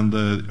 and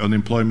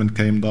unemployment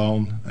came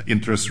down,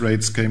 interest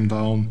rates came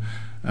down,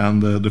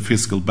 and the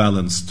fiscal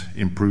balance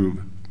improved.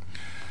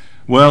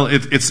 Well,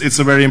 it's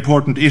a very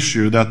important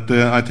issue that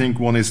I think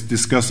one is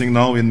discussing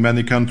now in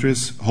many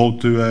countries, how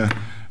to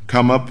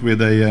come up with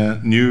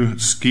a new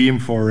scheme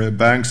for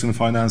banks and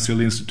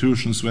financial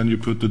institutions when you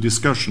put to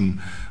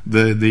discussion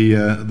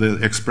the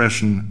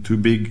expression too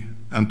big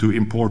and too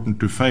important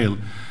to fail.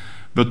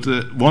 But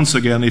once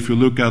again, if you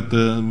look at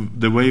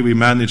the way we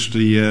managed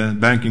the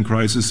banking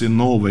crisis in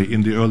Norway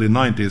in the early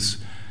 90s,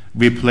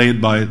 we played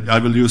by, I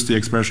will use the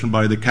expression,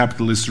 by the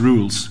capitalist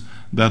rules.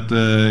 that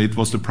it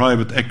was the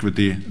private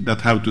equity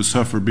that had to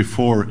suffer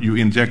before you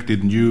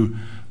injected new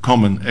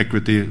common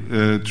equity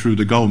through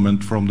the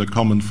government from the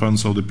common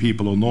funds of the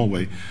people of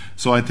Norway.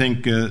 So I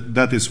think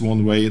that is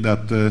one way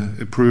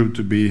that proved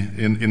to be,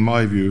 in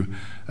my view,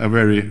 a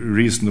very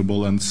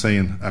reasonable and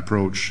sane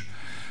approach.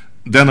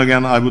 Then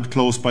again, I would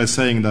close by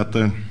saying that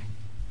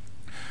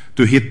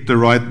to hit the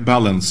right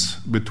balance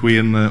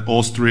between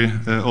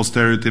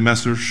austerity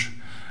measures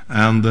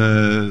and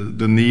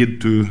the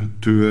need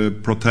to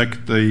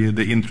protect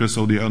the interests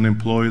of the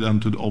unemployed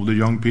and of the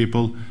young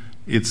people,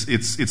 it's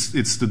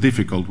the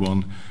difficult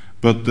one.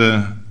 But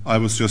I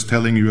was just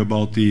telling you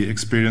about the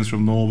experience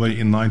from Norway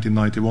in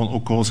 1991,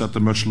 of course at a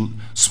much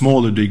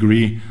smaller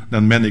degree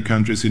than many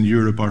countries in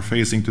Europe are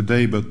facing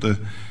today, but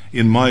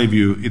in my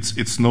view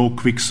it's no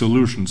quick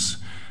solutions,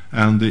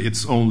 and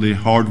it's only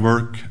hard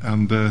work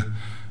and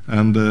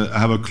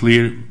have a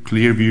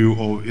clear view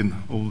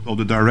of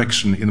the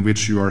direction in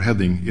which you are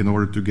heading in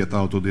order to get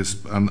out of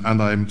this,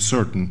 and I'm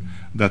certain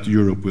that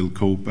Europe will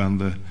cope,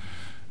 and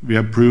we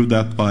have proved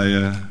that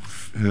by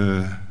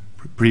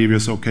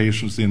previous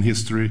occasions in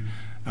history,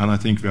 and I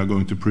think we are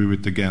going to prove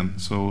it again.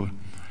 So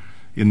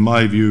in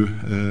my view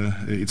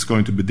it's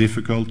going to be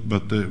difficult,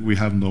 but we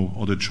have no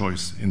other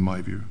choice, in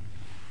my view.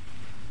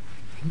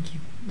 Thank you.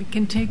 We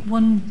can take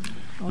one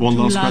or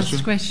two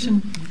last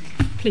question.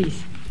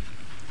 Please.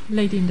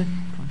 Lady in the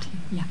front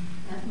here. Yeah.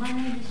 My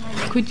name is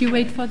Eileen. Could you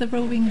wait for the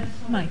roving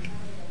mic?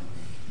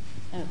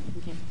 Oh,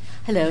 okay.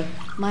 Hello.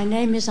 My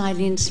name is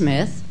Eileen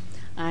Smith.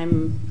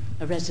 I'm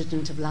a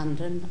resident of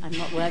London. I'm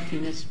not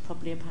working, as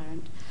probably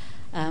apparent.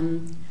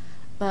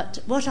 But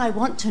what I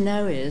want to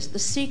know is the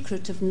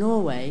secret of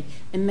Norway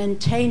in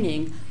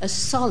maintaining a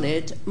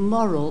solid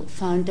moral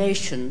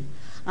foundation.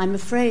 I'm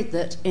afraid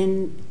that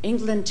in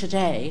England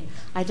today,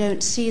 I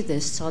don't see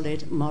this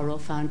solid moral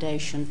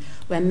foundation,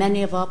 where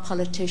many of our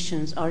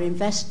politicians are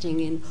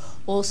investing in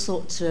all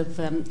sorts of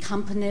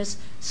companies,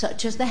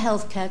 such as the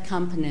healthcare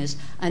companies,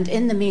 and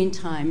in the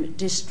meantime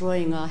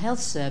destroying our health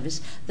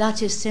service.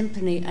 That is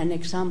simply an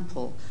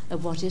example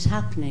of what is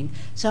happening.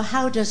 So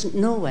how does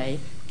Norway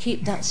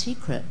keep that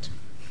secret?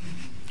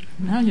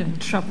 Now you're in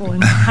trouble,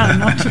 and how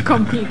not to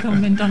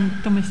comment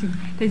on domestic.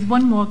 There's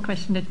one more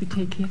question that we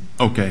take here.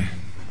 Okay.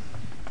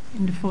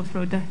 In the fourth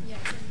row there.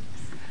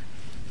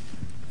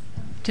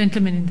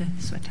 Gentleman in the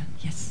sweater,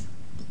 yes.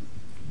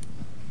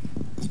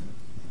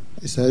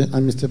 Yes,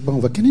 I'm Mr.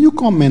 Bonva. Can you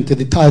comment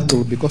the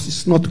title, because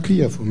it's not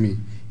clear for me?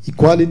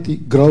 Equality,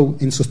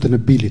 growth and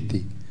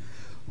sustainability.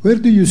 Where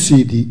do you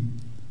see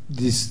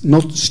this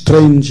not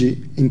strange,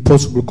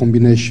 impossible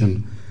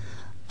combination?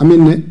 I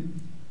mean,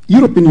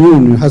 European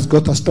Union has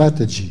got a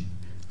strategy,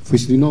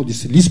 which you know,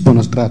 this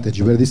Lisbon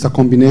strategy, where there's a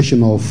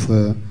combination of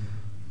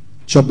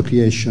job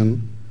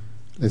creation,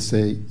 let's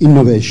say,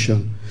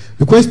 innovation.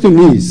 The question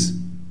is,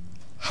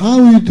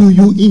 how do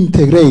you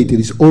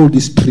integrate all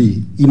these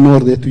three in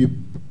order to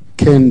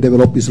can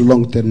develop this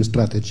long-term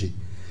strategy?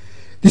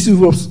 This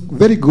was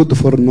very good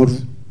for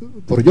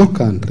your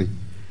country.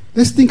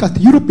 Let's think at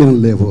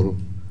European level.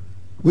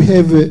 We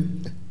have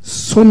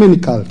so many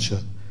culture,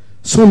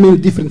 so many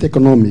different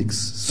economics,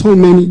 so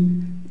many.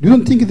 Do you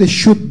don't think they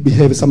should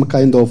have some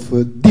kind of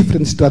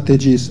different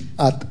strategies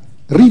at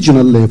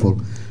regional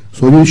level?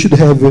 So you should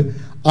have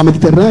a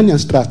Mediterranean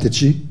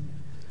strategy,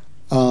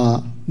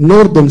 a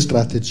northern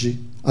strategy,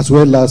 as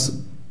well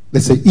as,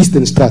 let's say,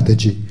 eastern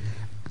strategy,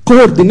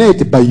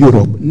 coordinated by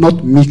Europe,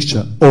 not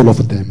mixture all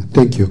of them.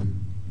 Thank you.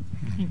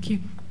 Thank you.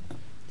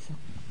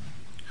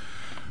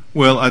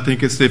 Well, I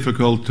think it's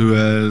difficult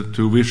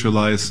to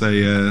visualize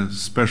a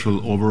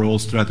special overall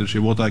strategy.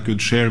 What I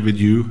could share with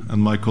you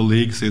and my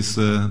colleagues is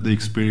the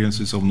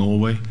experiences of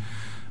Norway,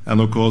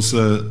 and of course,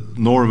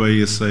 Norway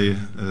is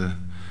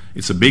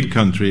it's a big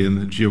country,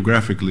 and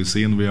geographically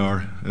seen, we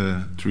are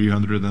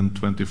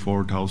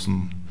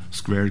 324,000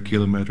 square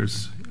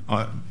kilometers.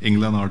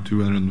 England are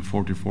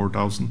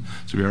 244,000,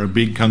 so we are a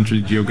big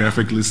country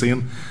geographically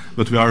seen,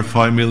 but we are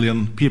 5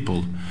 million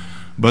people.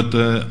 But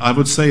I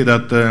would say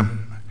that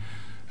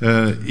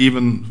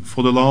even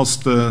for the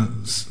last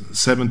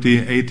 70,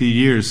 80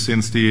 years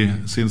since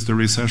the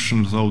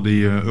recessions of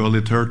the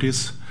early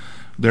 30s,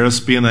 there has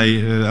been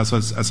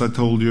as I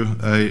told you,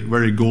 a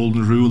very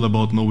golden rule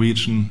about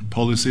Norwegian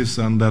policies,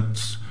 and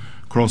that's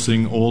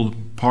crossing all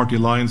party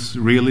lines,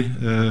 really,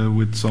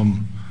 with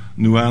some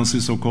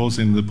nuances, of course,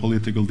 in the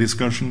political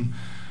discussion,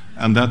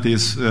 and that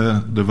is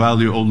the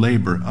value of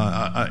labor.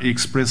 I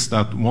express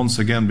that once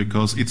again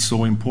because it's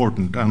so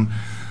important. And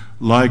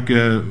like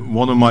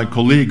one of my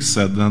colleagues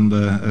said, and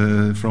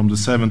from the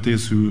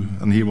 70s,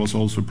 and he was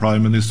also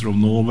Prime Minister of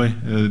Norway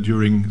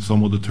during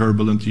some of the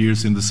turbulent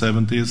years in the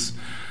 70s,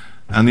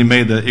 and he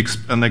made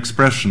an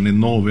expression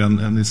in Norway,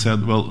 and he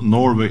said, well,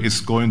 Norway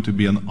is going to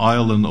be an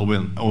island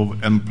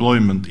of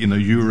employment in a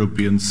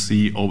European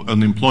sea of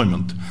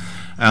unemployment.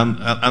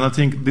 And I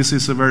think this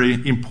is a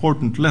very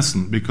important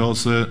lesson,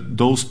 because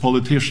those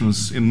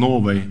politicians in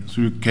Norway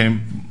who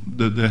came,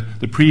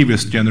 the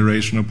previous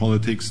generation of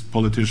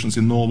politicians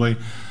in Norway,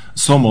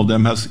 some of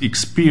them has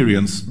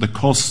experienced the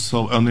costs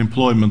of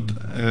unemployment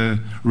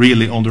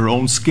really on their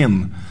own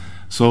skin.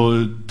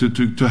 So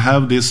to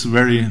have this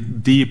very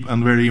deep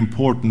and very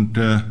important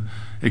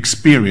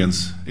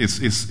experience,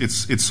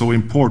 it's so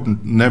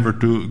important never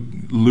to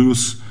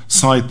lose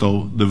sight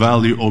of the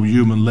value of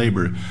human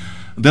labor.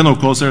 Then, of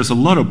course, there's a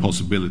lot of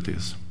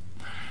possibilities.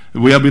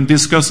 We have been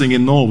discussing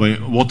in Norway,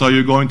 what are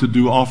you going to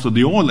do after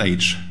the oil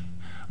age,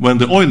 when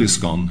the oil is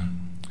gone?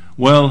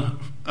 Well,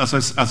 as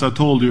I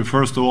told you,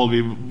 first of all,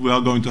 we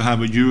are going to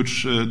have a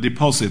huge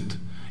deposit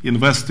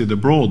invested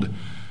abroad.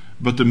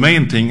 But the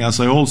main thing, as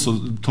I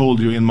also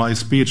told you in my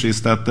speech,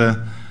 is that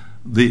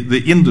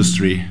the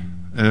industry,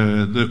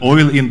 the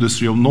oil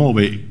industry of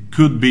Norway,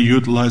 could be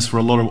utilized for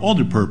a lot of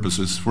other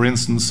purposes. For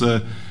instance,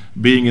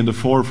 being in the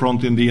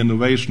forefront in the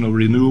innovation of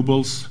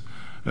renewables,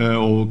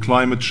 or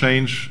climate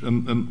change,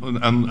 and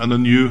a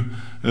new,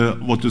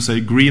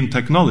 green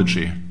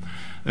technology.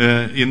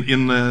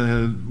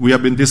 We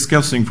have been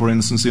discussing, for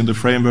instance, in the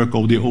framework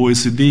of the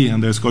OECD,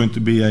 and there's going to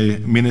be a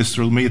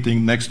ministerial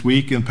meeting next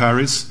week in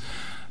Paris,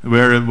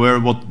 where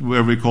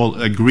we call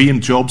a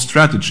green job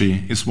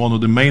strategy is one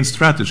of the main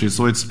strategies.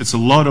 So it's a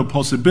lot of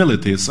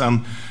possibilities,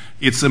 and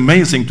it's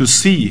amazing to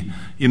see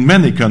in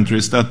many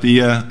countries that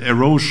the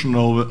erosion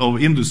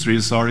of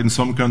industries are in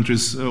some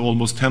countries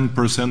almost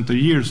 10% a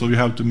year. So you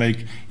have to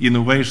make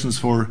innovations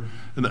for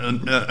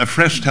a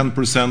fresh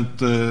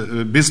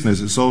 10%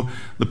 businesses. So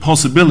the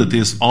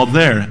possibilities are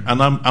there,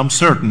 and I'm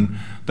certain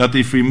that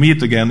if we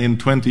meet again in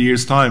 20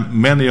 years' time,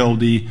 many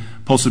of the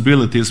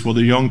possibilities for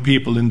the young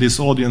people in this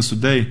audience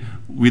today,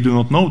 we do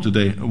not know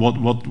today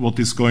what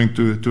is going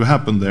to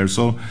happen there.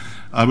 So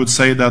I would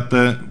say that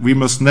we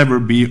must never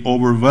be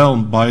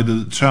overwhelmed by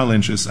the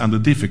challenges and the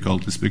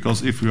difficulties,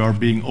 because if you are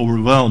being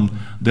overwhelmed,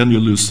 then you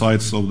lose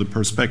sight of the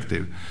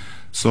perspective.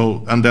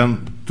 So, and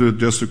then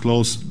just to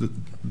close,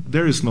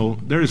 there is no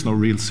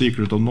real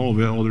secret of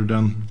Norway other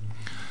than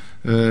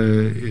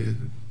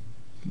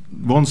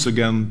once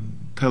again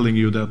telling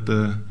you that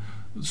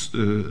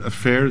a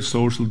fair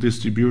social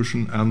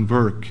distribution and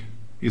work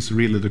is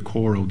really the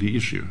core of the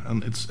issue.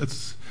 And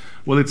it's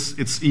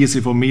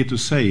easy for me to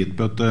say it,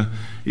 but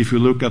if you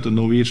look at the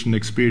Norwegian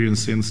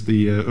experience since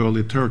the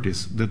early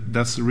 30s,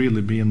 that's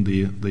really been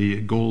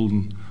the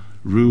golden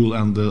rule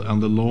and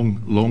the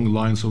long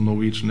lines of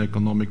Norwegian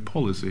economic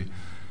policy.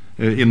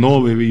 In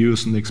Norway, we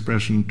use an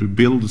expression to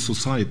build a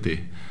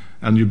society,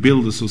 and you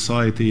build a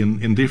society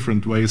in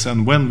different ways.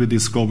 And when we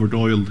discovered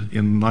oil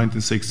in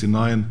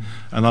 1969,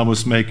 and I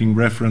was making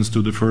reference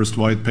to the first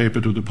white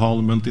paper to the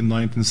Parliament in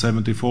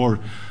 1974,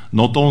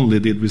 not only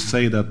did we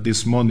say that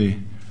this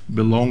money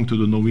belonged to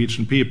the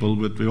Norwegian people,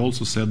 but we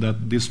also said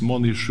that this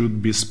money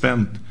should be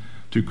spent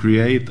to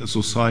create a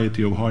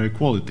society of higher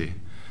quality.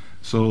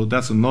 So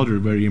that's another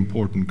very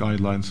important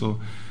guideline. So,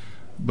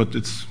 but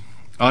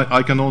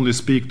I can only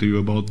speak to you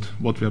about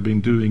what we have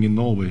been doing in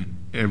Norway.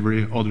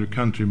 Every other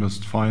country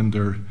must find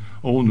their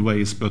own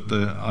ways, but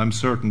I'm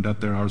certain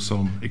that there are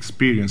some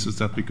experiences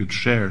that we could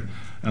share,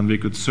 and we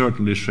could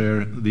certainly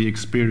share the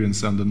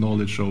experience and the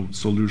knowledge of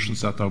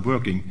solutions that are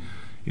working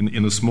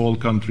in a small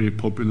country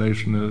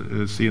population,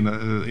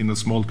 in a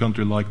small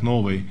country like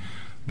Norway.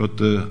 But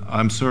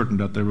I'm certain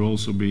that there will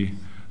also be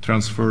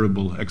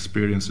transferable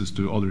experiences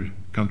to other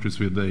countries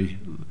with a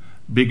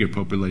bigger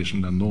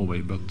population than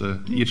Norway, but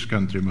each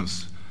country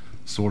must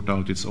sort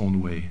out its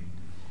own way.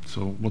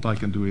 So what I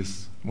can do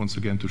is, once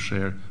again, to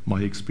share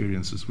my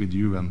experiences with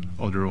you and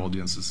other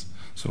audiences.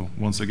 So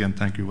once again,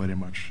 thank you very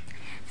much.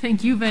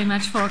 Thank you very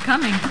much for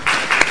coming.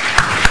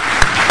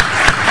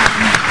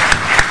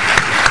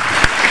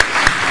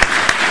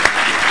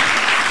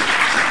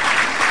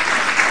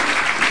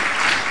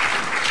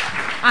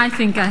 I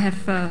think I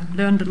have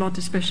learned a lot,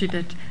 especially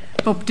that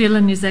Bob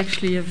Dylan is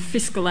actually a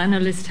fiscal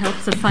analyst,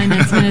 helps the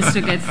finance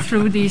minister get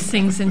through these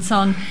things and so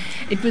on.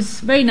 It was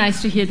very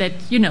nice to hear that,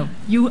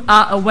 you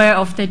are aware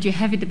of that, you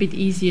have it a bit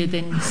easier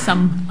than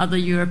some other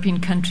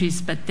European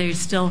countries, but there is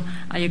still,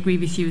 I agree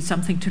with you,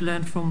 something to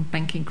learn from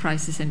banking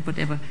crisis and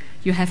whatever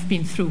you have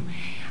been through.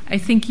 I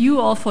thank you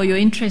all for your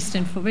interest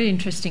and for very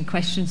interesting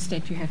questions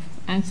that you have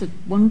answered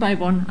one by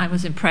one. I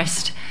was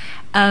impressed.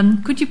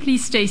 Could you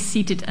please stay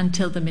seated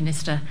until the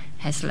minister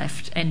has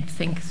left? And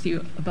thank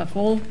you above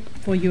all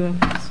for your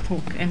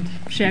talk and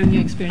sharing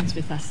your experience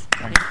with us.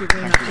 Thank you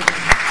very much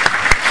again.